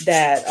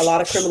that a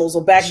lot of criminals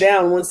will back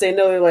down once they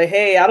know, they're like,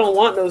 hey, I don't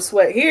want no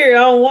sweat here.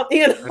 I don't want,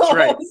 That's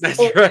right. That's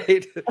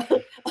right.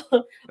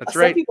 That's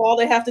right. Some people, all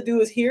they have to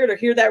do is hear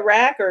that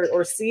rack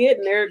or see it,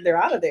 and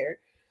they're out of there.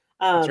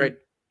 That's right.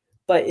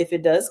 But if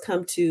it does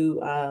come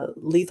to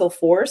lethal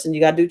force, and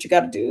you got to do what you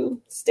got to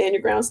do, stand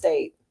your ground,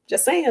 state.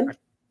 Just saying.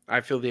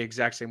 I feel the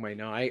exact same way.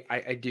 No,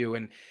 I do,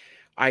 and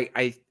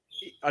I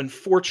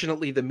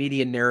unfortunately, the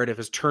media narrative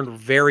has turned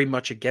very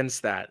much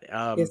against that.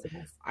 Yes,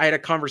 I had a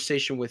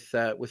conversation with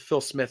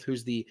Phil Smith,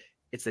 who's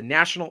it's the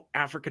National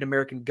African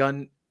American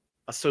Gun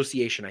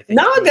Association, I think.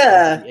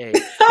 NAGA.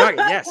 NAGA,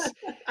 yes.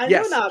 I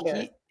know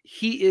NAGA.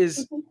 He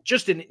is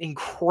just an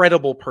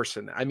incredible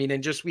person. I mean,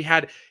 and just, we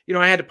had,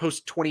 I had to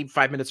post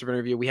 25 minutes of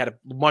interview. We had a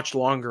much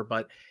longer,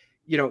 but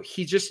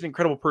he's just an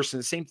incredible person.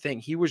 The same thing.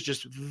 He was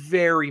just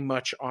very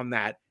much on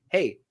that.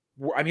 Hey,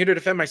 I'm here to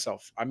defend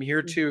myself. I'm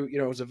here to,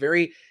 it was a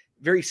very,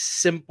 very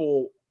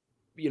simple,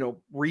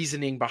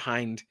 reasoning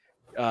behind,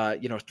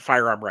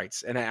 firearm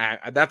rights. And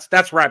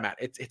that's where I'm at.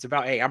 It's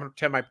about, hey, I'm going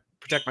to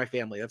protect my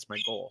family. That's my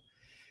goal.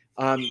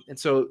 And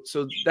so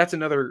that's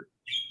another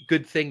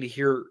good thing to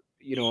hear,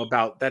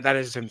 about that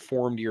has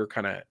informed your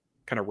kind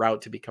of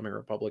route to becoming a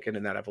Republican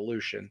and that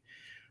evolution.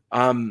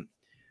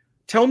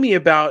 Tell me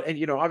about,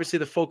 and obviously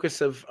the focus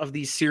of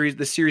the series of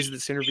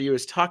this interview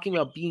is talking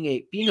about being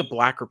a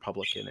Black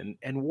Republican,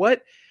 and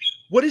what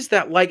is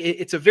that like?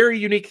 It's a very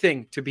unique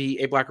thing to be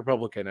a Black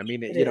Republican. I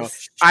mean,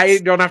 I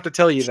don't have to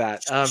tell you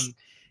that.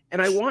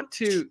 And I want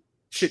to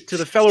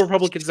the fellow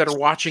Republicans that are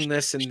watching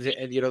this, and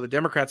the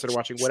Democrats that are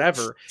watching,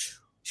 whatever.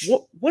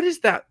 What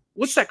is that?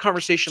 What's that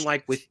conversation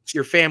like with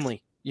your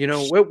family?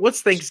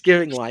 What's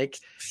Thanksgiving like?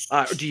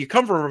 Do you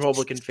come from a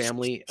Republican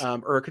family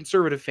or a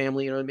conservative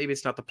family? Maybe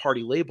it's not the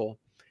party label.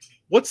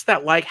 What's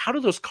that like? How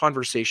do those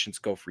conversations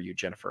go for you,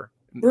 Jennifer?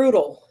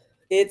 Brutal.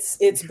 It's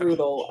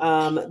brutal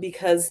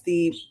because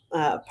the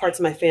parts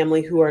of my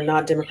family who are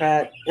not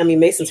Democrat. I mean,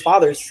 Mason's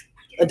father's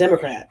a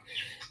Democrat.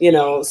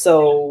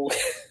 So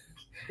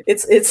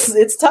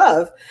it's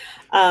tough.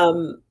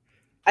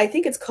 I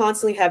think it's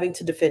constantly having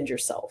to defend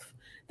yourself,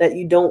 that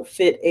you don't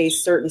fit a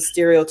certain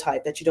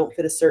stereotype, that you don't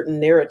fit a certain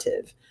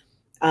narrative.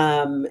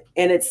 And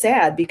it's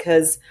sad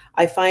because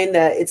I find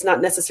that it's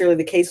not necessarily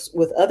the case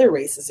with other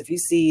races. If you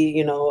see,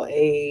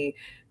 a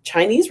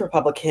Chinese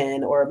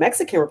Republican or a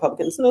Mexican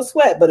Republican, it's no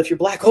sweat. But if you're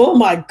Black, oh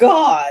my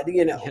God,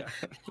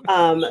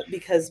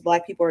 because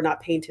Black people are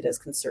not painted as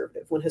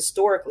conservative, when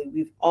historically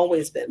we've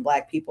always been.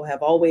 Black people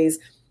have always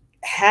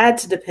had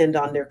to depend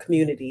on their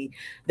community,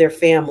 their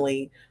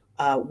family,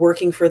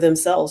 working for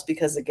themselves,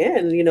 because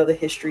again, the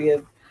history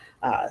of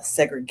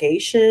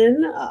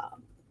segregation,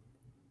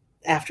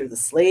 after the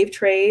slave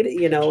trade,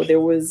 you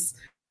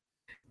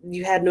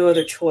had no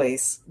other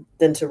choice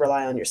than to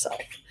rely on yourself.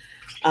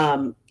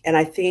 And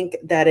I think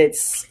that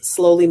it's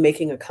slowly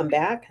making a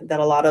comeback, that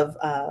a lot of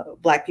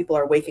Black people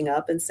are waking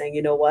up and saying,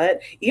 you know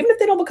what, even if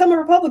they don't become a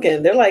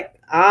Republican, they're like,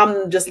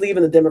 I'm just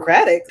leaving the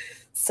Democratic.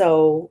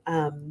 So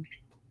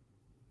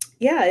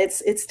yeah,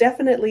 it's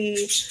definitely,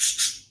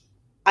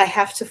 I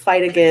have to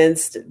fight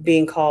against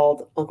being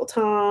called Uncle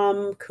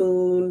Tom,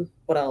 Coon,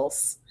 what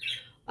else?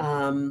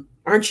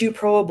 Aren't you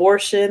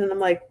pro-abortion? And I'm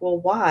like, well,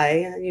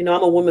 why? You know,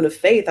 I'm a woman of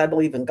faith. I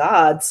believe in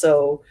God.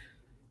 So,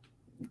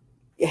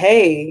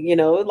 hey, you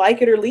know,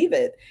 like it or leave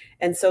it.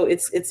 And so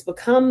it's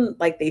become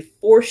like they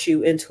force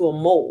you into a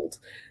mold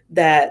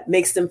that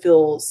makes them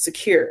feel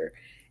secure.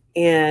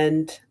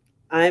 And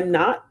I'm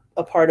not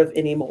a part of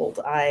any mold.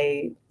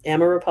 I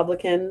am a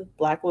Republican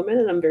Black woman,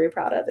 and I'm very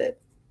proud of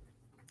it.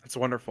 That's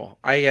wonderful.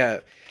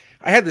 I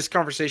had this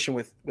conversation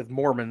with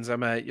Mormons.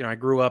 I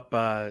grew up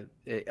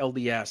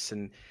LDS,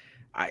 and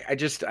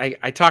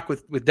I talk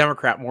with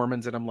Democrat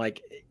Mormons, and I'm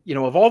like, you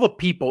know, of all the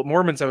people,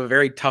 Mormons have a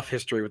very tough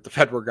history with the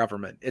federal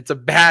government. It's a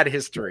bad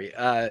history.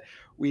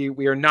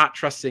 We are not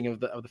trusting of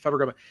the federal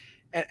government,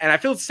 and I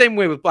feel the same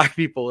way with Black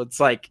people. It's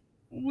like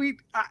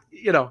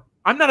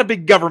I'm not a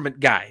big government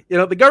guy. You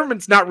know, the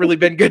government's not really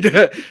been good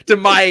to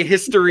my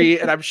history,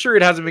 and I'm sure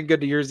it hasn't been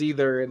good to yours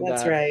either. And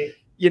that's right.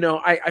 You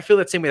know, I feel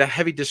that same way. That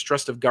heavy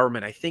distrust of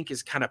government, I think,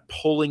 is kind of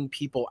pulling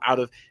people out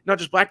of not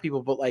just Black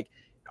people, but like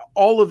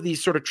all of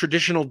these sort of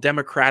traditional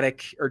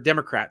Democrats,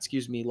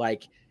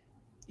 like,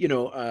 you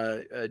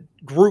know,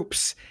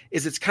 groups.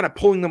 It's kind of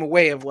pulling them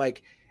away of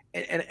like,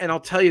 and I'll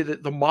tell you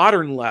that the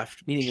modern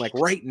left, meaning like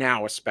right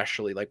now,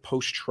 especially like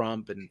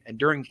post-Trump and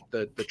during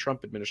the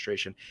Trump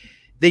administration,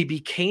 they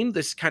became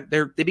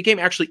they became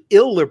actually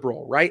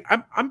illiberal, right?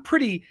 I'm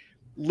pretty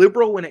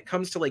liberal when it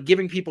comes to like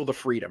giving people the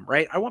freedom,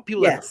 right? I want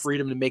people to have the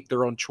freedom to make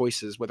their own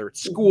choices, whether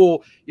it's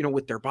school, you know,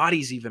 with their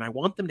bodies even. I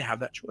want them to have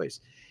that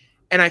choice.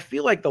 And I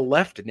feel like the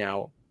left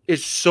now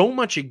is so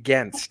much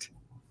against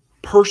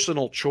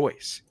personal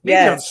choice,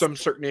 maybe on some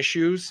certain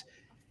issues,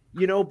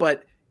 you know,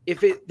 but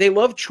they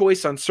love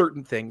choice on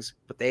certain things,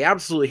 but they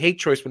absolutely hate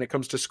choice when it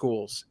comes to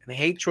schools, and they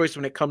hate choice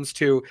when it comes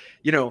to,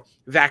 you know,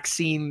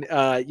 vaccine,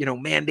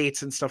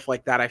 mandates and stuff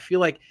like that. I feel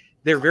like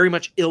they're very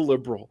much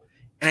illiberal.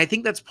 And I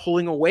think that's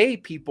pulling away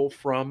people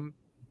from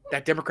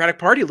that Democratic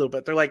Party a little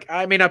bit. They're like,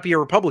 I may not be a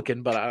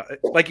Republican, but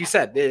like you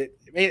said,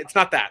 it's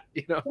not that,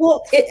 you know?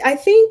 Well, I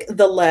think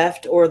the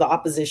left, or the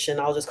opposition,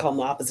 I'll just call them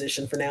the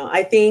opposition for now.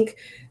 I think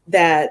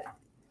that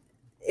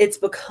it's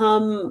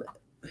become,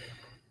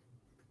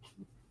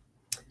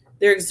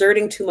 they're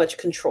exerting too much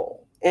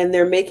control, and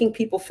they're making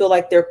people feel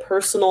like their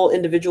personal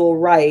individual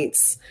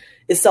rights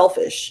is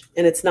selfish,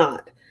 and it's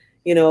not.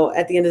 You know,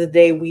 at the end of the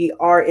day, we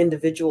are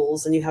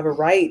individuals, and you have a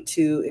right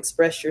to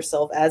express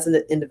yourself as an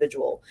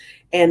individual.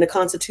 And the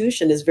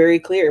Constitution is very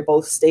clear,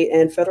 both state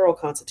and federal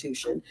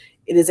Constitution.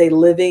 It is a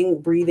living,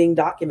 breathing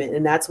document.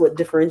 And that's what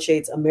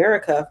differentiates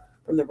America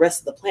from the rest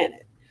of the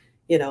planet,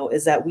 you know,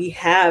 is that we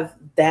have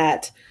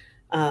that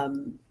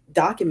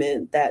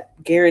document that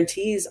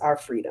guarantees our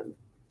freedom,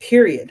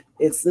 period.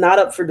 It's not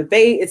up for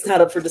debate. It's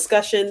not up for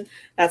discussion.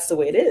 That's the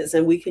way it is.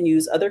 And we can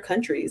use other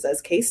countries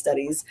as case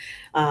studies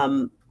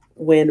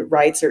when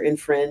rights are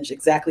infringed,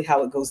 exactly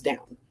how it goes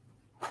down.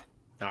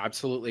 No,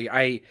 absolutely.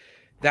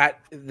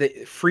 The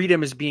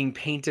freedom is being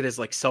painted as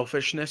like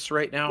selfishness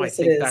right now. Yes,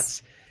 I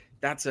think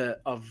that's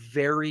a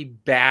very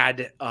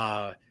bad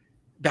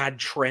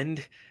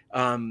trend.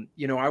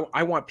 You know,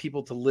 I want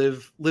people to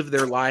live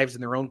their lives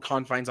in their own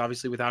confines,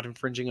 obviously without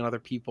infringing on other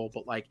people,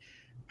 but like,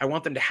 I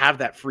want them to have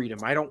that freedom.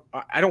 I don't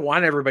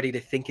want everybody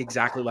to think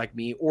exactly like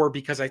me, or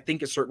because I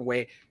think a certain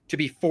way to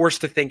be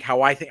forced to think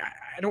how I think.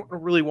 I don't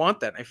really want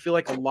that. I feel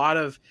like a lot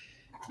of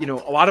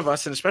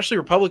us, and especially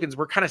Republicans,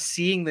 we're kind of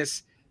seeing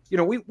this. You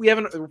know,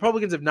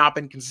 Republicans have not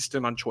been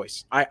consistent on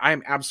choice. I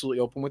am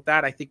absolutely open with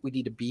that. I think we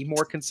need to be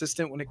more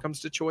consistent when it comes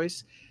to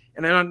choice.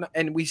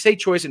 And we say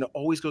choice and it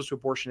always goes to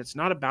abortion. It's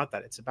not about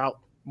that. It's about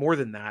more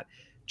than that.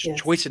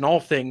 Choice in all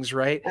things,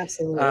 right?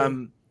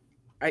 Absolutely.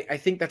 I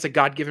think that's a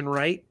God-given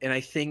right. And I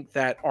think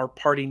that our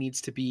party needs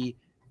to be,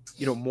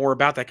 you know, more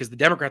about that, because the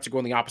Democrats are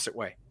going the opposite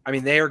way. I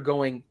mean, they are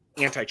going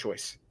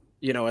anti-choice,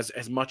 you know,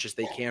 as much as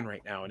they can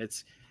right now. And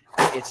it's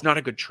not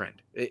a good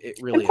trend. It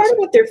really is. Part of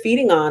what they're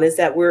feeding on is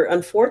that we're,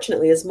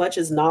 unfortunately, as much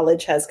as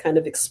knowledge has kind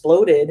of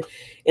exploded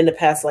in the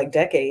past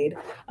decade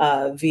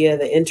via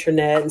the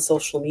internet and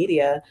social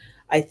media,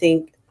 I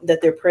think that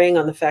they're preying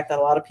on the fact that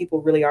a lot of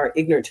people really are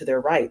ignorant to their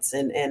rights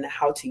and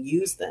how to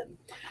use them.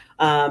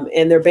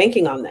 And they're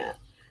banking on that.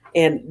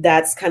 And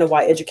that's kind of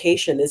why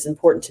education is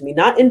important to me,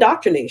 not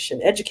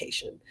indoctrination,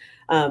 education,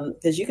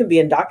 because you can be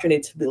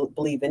indoctrinated to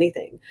believe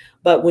anything.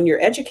 But when you're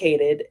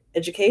educated,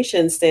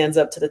 education stands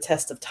up to the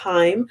test of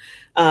time,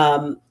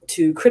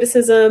 to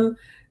criticism,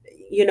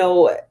 you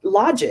know,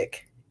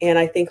 logic. And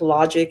I think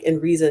logic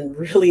and reason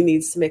really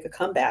needs to make a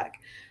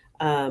comeback.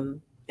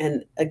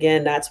 And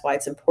again, that's why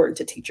it's important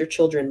to teach your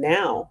children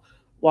now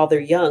while they're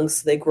young,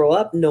 so they grow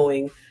up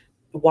knowing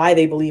why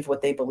they believe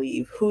what they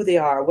believe, who they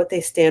are, what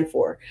they stand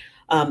for.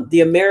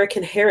 The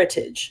American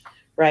heritage,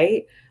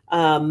 right?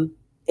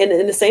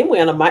 in the same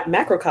way, on a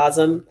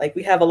macrocosm, like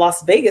we have a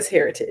Las Vegas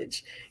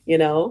heritage, you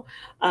know,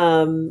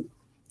 and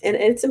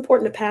it's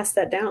important to pass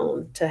that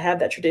down, to have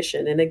that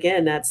tradition. And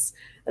again, that's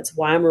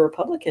why I'm a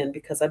Republican,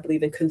 because I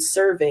believe in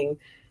conserving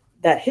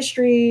that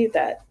history,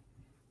 that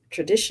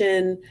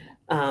tradition,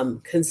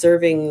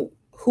 conserving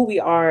who we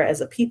are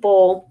as a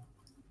people,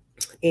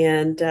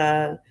 and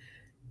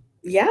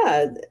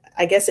yeah,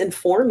 I guess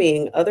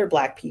informing other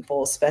Black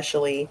people,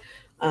 especially,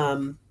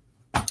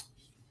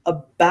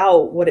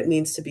 about what it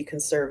means to be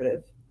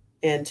conservative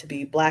and to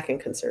be Black and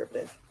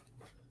conservative.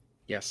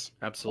 Yes,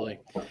 absolutely.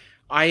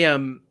 I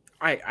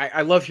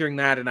love hearing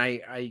that, and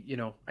I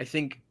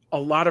think a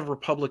lot of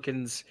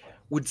Republicans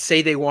would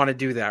say they want to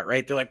do that,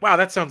 right? They're like, "Wow,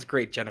 that sounds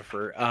great,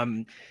 Jennifer."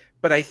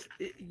 But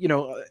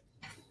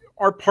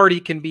our party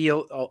can be a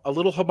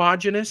little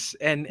homogenous,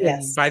 and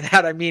Yes. by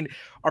that I mean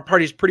our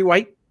party is pretty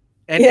white,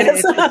 and,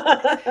 Yes.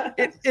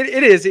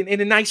 it is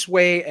in a nice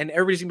way, and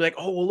everybody's gonna be like,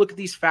 "Oh, well, look at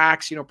these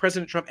facts."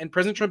 President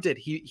Trump did.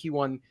 He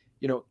won,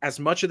 as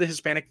much of the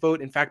Hispanic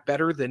vote, in fact,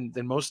 better than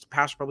most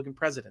past Republican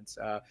presidents.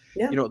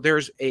 Yeah.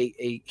 There's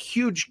a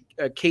huge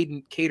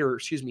cadre,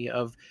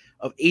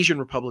 of Asian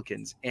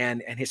Republicans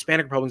and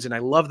Hispanic Republicans, and I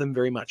love them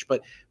very much.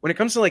 But when it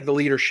comes to like the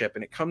leadership,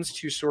 and it comes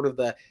to sort of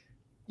the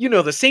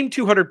same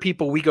 200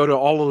 people we go to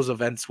all those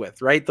events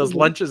with, right? Those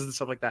lunches and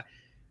stuff like that.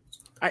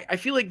 I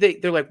feel like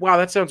they're like, "Wow,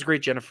 that sounds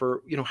great,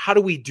 Jennifer. How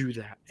do we do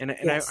that?" And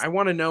yes. I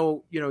want to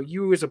know,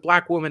 you as a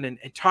Black woman and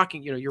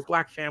talking, your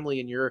Black family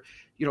and your,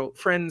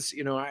 friends,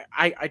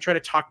 I try to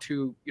talk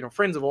to,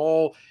 friends of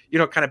all,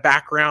 kind of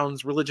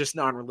backgrounds, religious,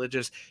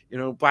 non-religious,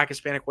 Black,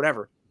 Hispanic,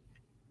 whatever.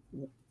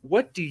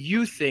 What do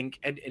you think,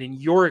 and in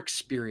your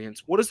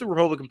experience, what does the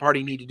Republican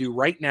Party need to do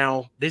right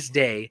now, this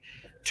day,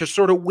 to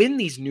sort of win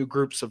these new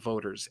groups of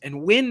voters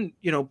and win,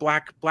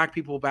 Black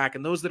people back,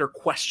 and those that are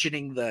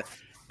questioning the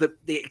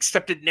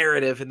accepted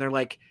narrative, and they're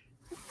like,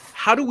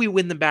 how do we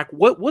win them back?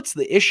 What's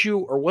the issue,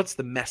 or what's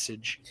the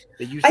message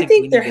that you think? I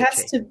think there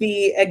has to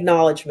be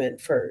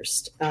acknowledgement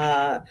first.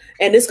 And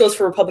this goes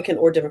for Republican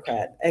or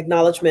Democrat,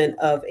 acknowledgement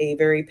of a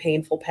very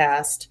painful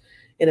past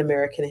in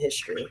American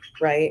history,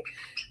 right?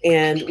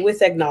 And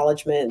with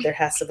acknowledgement, there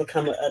has to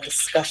become a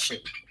discussion.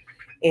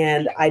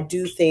 And I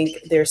do think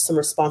there's some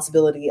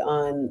responsibility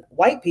on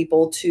white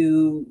people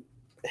to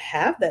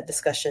have that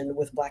discussion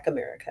with Black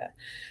America.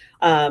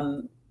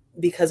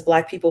 Because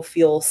Black people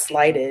feel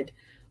slighted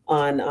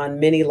on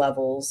many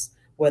levels,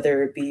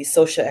 whether it be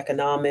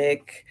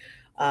socioeconomic,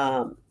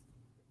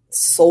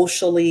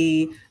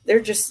 socially. There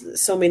are just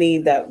so many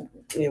that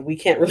we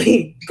can't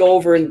really go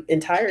over in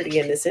entirety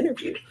in this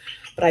interview.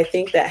 But I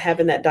think that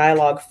having that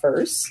dialogue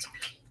first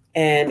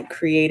and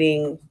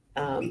creating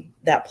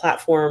that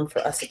platform for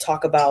us to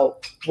talk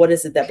about what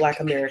is it that Black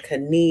America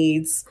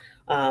needs,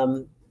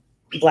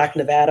 Black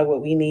Nevada,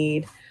 what we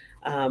need,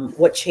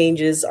 what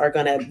changes are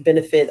going to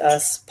benefit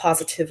us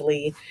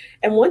positively.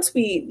 And once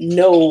we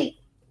know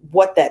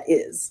what that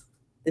is,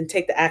 then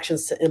take the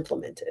actions to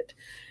implement it.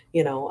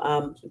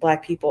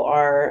 Black people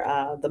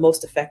are the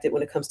most affected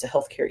when it comes to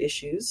healthcare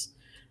issues.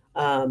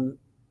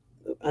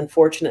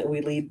 Unfortunately,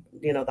 we lead,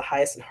 the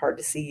highest in heart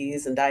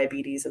disease and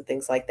diabetes and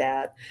things like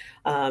that.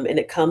 And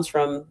it comes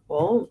from,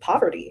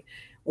 poverty.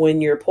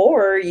 When you're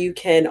poor, you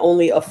can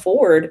only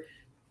afford,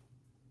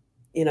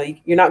 you're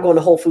not going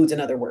to Whole Foods, in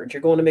other words.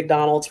 You're going to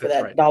McDonald's for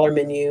that dollar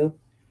menu.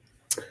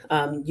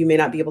 You may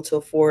not be able to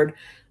afford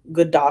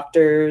good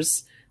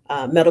doctors,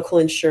 medical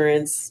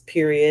insurance,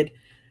 period.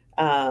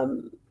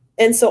 And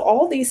so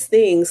all these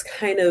things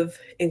kind of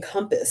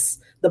encompass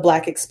the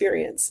Black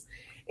experience.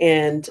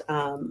 And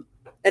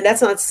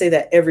that's not to say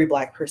that every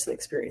Black person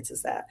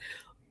experiences that,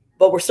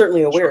 but we're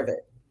certainly aware of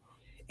it.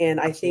 And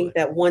I think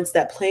that once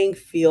that playing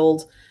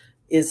field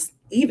is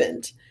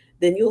evened,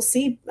 then you'll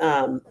see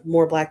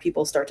more Black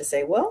people start to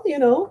say, well,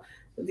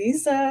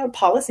 these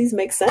policies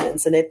make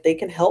sense, and if they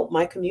can help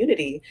my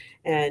community,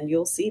 and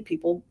you'll see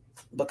people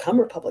become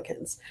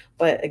Republicans.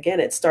 But again,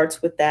 it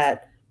starts with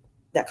that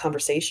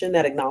conversation,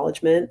 that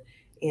acknowledgement,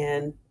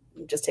 and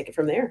just take it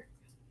from there.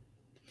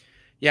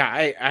 Yeah,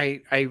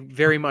 I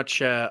very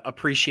much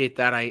appreciate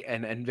that.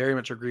 And very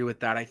much agree with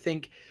that. I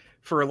think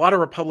for a lot of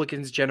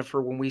Republicans,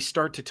 Jennifer, when we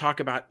start to talk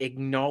about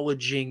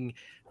acknowledging,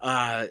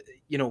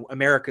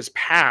 America's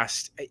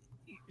past,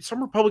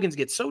 some Republicans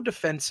get so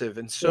defensive,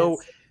 and so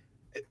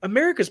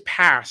America's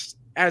past,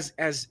 as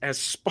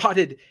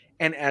spotted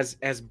and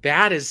as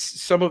bad as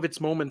some of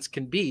its moments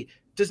can be,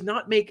 does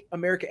not make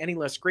America any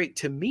less great.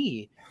 To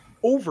me,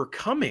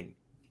 overcoming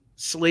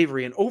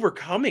slavery and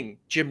overcoming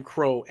Jim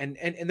Crow, and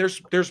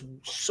there's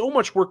so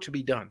much work to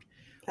be done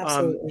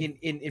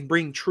in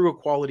bringing true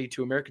equality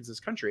to Americans in this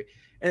country,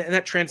 and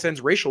that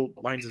transcends racial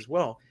lines as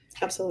well.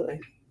 Absolutely.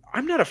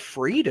 I'm not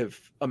afraid of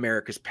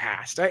America's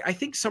past. I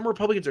think some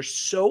Republicans are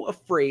so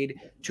afraid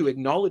to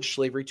acknowledge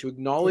slavery, to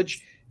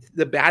acknowledge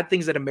the bad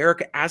things that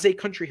America as a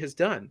country has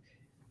done.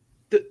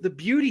 The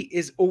beauty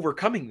is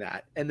overcoming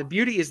that, and the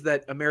beauty is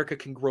that America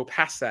can grow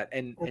past that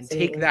and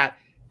take that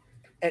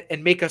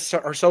and make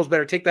ourselves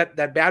better. Take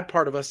that bad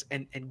part of us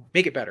and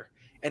make it better.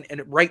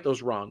 and right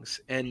those wrongs.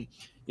 And,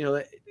 you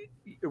know,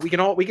 we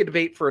could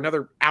debate for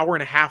another hour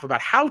and a half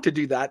about how to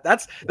do that.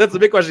 That's the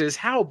big question, is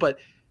how, but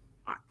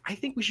I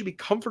think we should be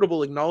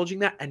comfortable acknowledging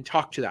that and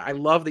talk to that. I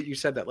love that you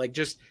said that. Like,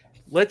 just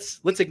let's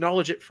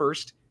acknowledge it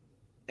first,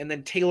 and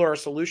then tailor our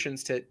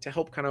solutions to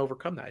help kind of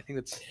overcome that.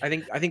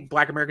 I think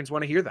Black Americans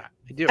want to hear that.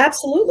 I do.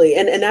 Absolutely.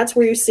 And that's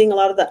where you're seeing a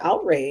lot of the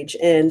outrage.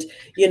 And,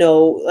 you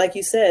know, like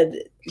you said,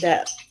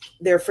 that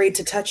they're afraid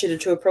to touch it or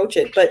to approach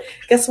it. But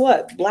guess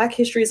what? Black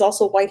history is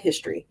also white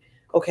history.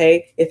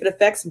 Okay. If it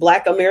affects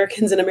Black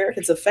Americans in America,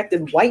 it's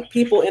affected white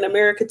people in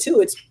America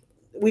too.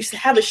 We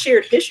have a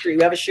shared history.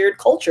 We have a shared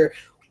culture.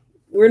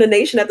 We're in a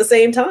nation at the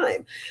same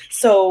time.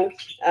 So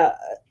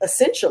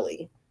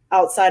essentially,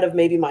 outside of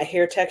maybe my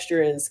hair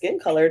texture and skin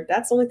color,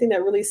 that's the only thing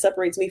that really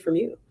separates me from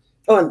you.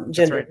 Oh, and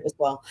gender as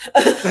well.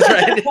 That's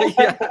right.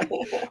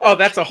 Yeah. Oh,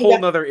 that's a whole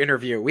nother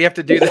interview. We have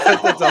to do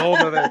that. That's a whole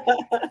nother.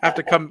 Have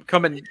to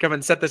come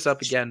and set this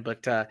up again.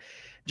 But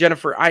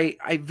Jennifer,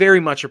 I very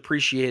much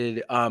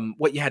appreciated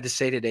what you had to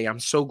say today. I'm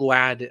so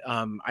glad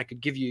I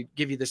could give you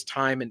this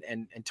time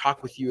and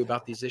talk with you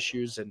about these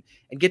issues and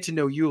get to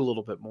know you a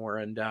little bit more.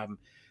 And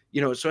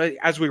you know, so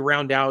as we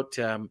round out,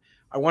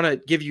 I want to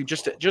give you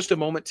just a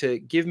moment to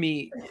give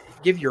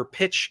your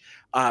pitch.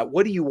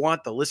 What do you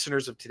want the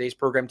listeners of today's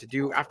program to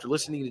do after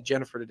listening to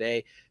Jennifer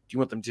today? Do you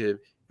want them to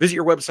visit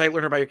your website,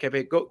 learn about your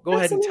campaign? Go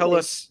ahead and tell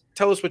us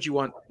what you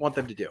want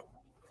them to do.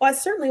 Well, I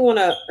certainly want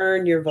to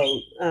earn your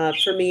vote.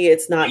 For me,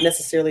 it's not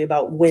necessarily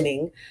about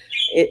winning.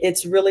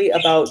 It's really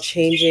about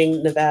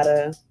changing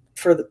Nevada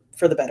for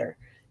the better.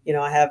 You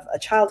know, I have a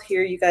child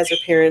here. You guys are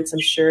parents, I'm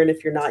sure. And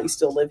if you're not, you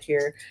still live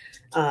here.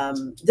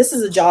 This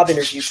is a job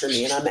interview for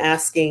me, and I'm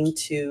asking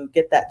to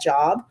get that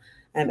job.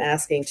 I'm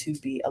asking to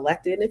be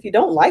elected. And if you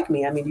don't like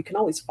me, I mean, you can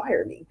always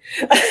fire me,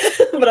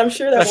 but I'm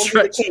sure that won't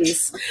be the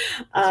case.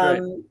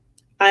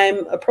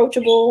 I'm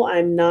approachable.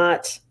 I'm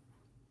not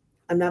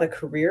a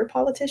career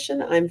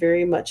politician. I'm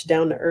very much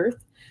down to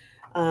earth.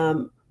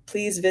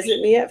 Please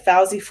visit me at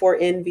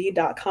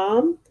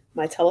fawzy4nv.com.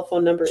 My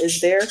telephone number is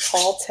there.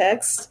 Call,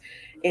 text,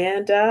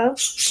 and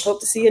hope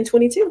to see you in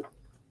 22.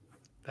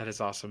 That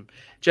is awesome.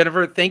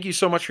 Jennifer, thank you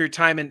so much for your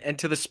time. And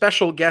to the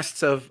special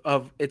guests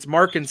of it's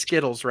Mark and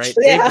Skittles, right?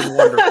 Yeah. They've been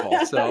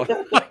wonderful.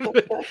 So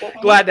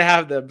I'm glad to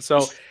have them.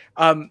 So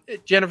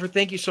Jennifer,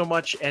 thank you so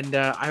much. And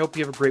I hope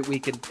you have a great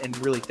week. And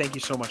really, thank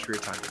you so much for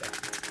your time today.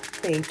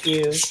 Thank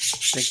you.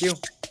 Thank you.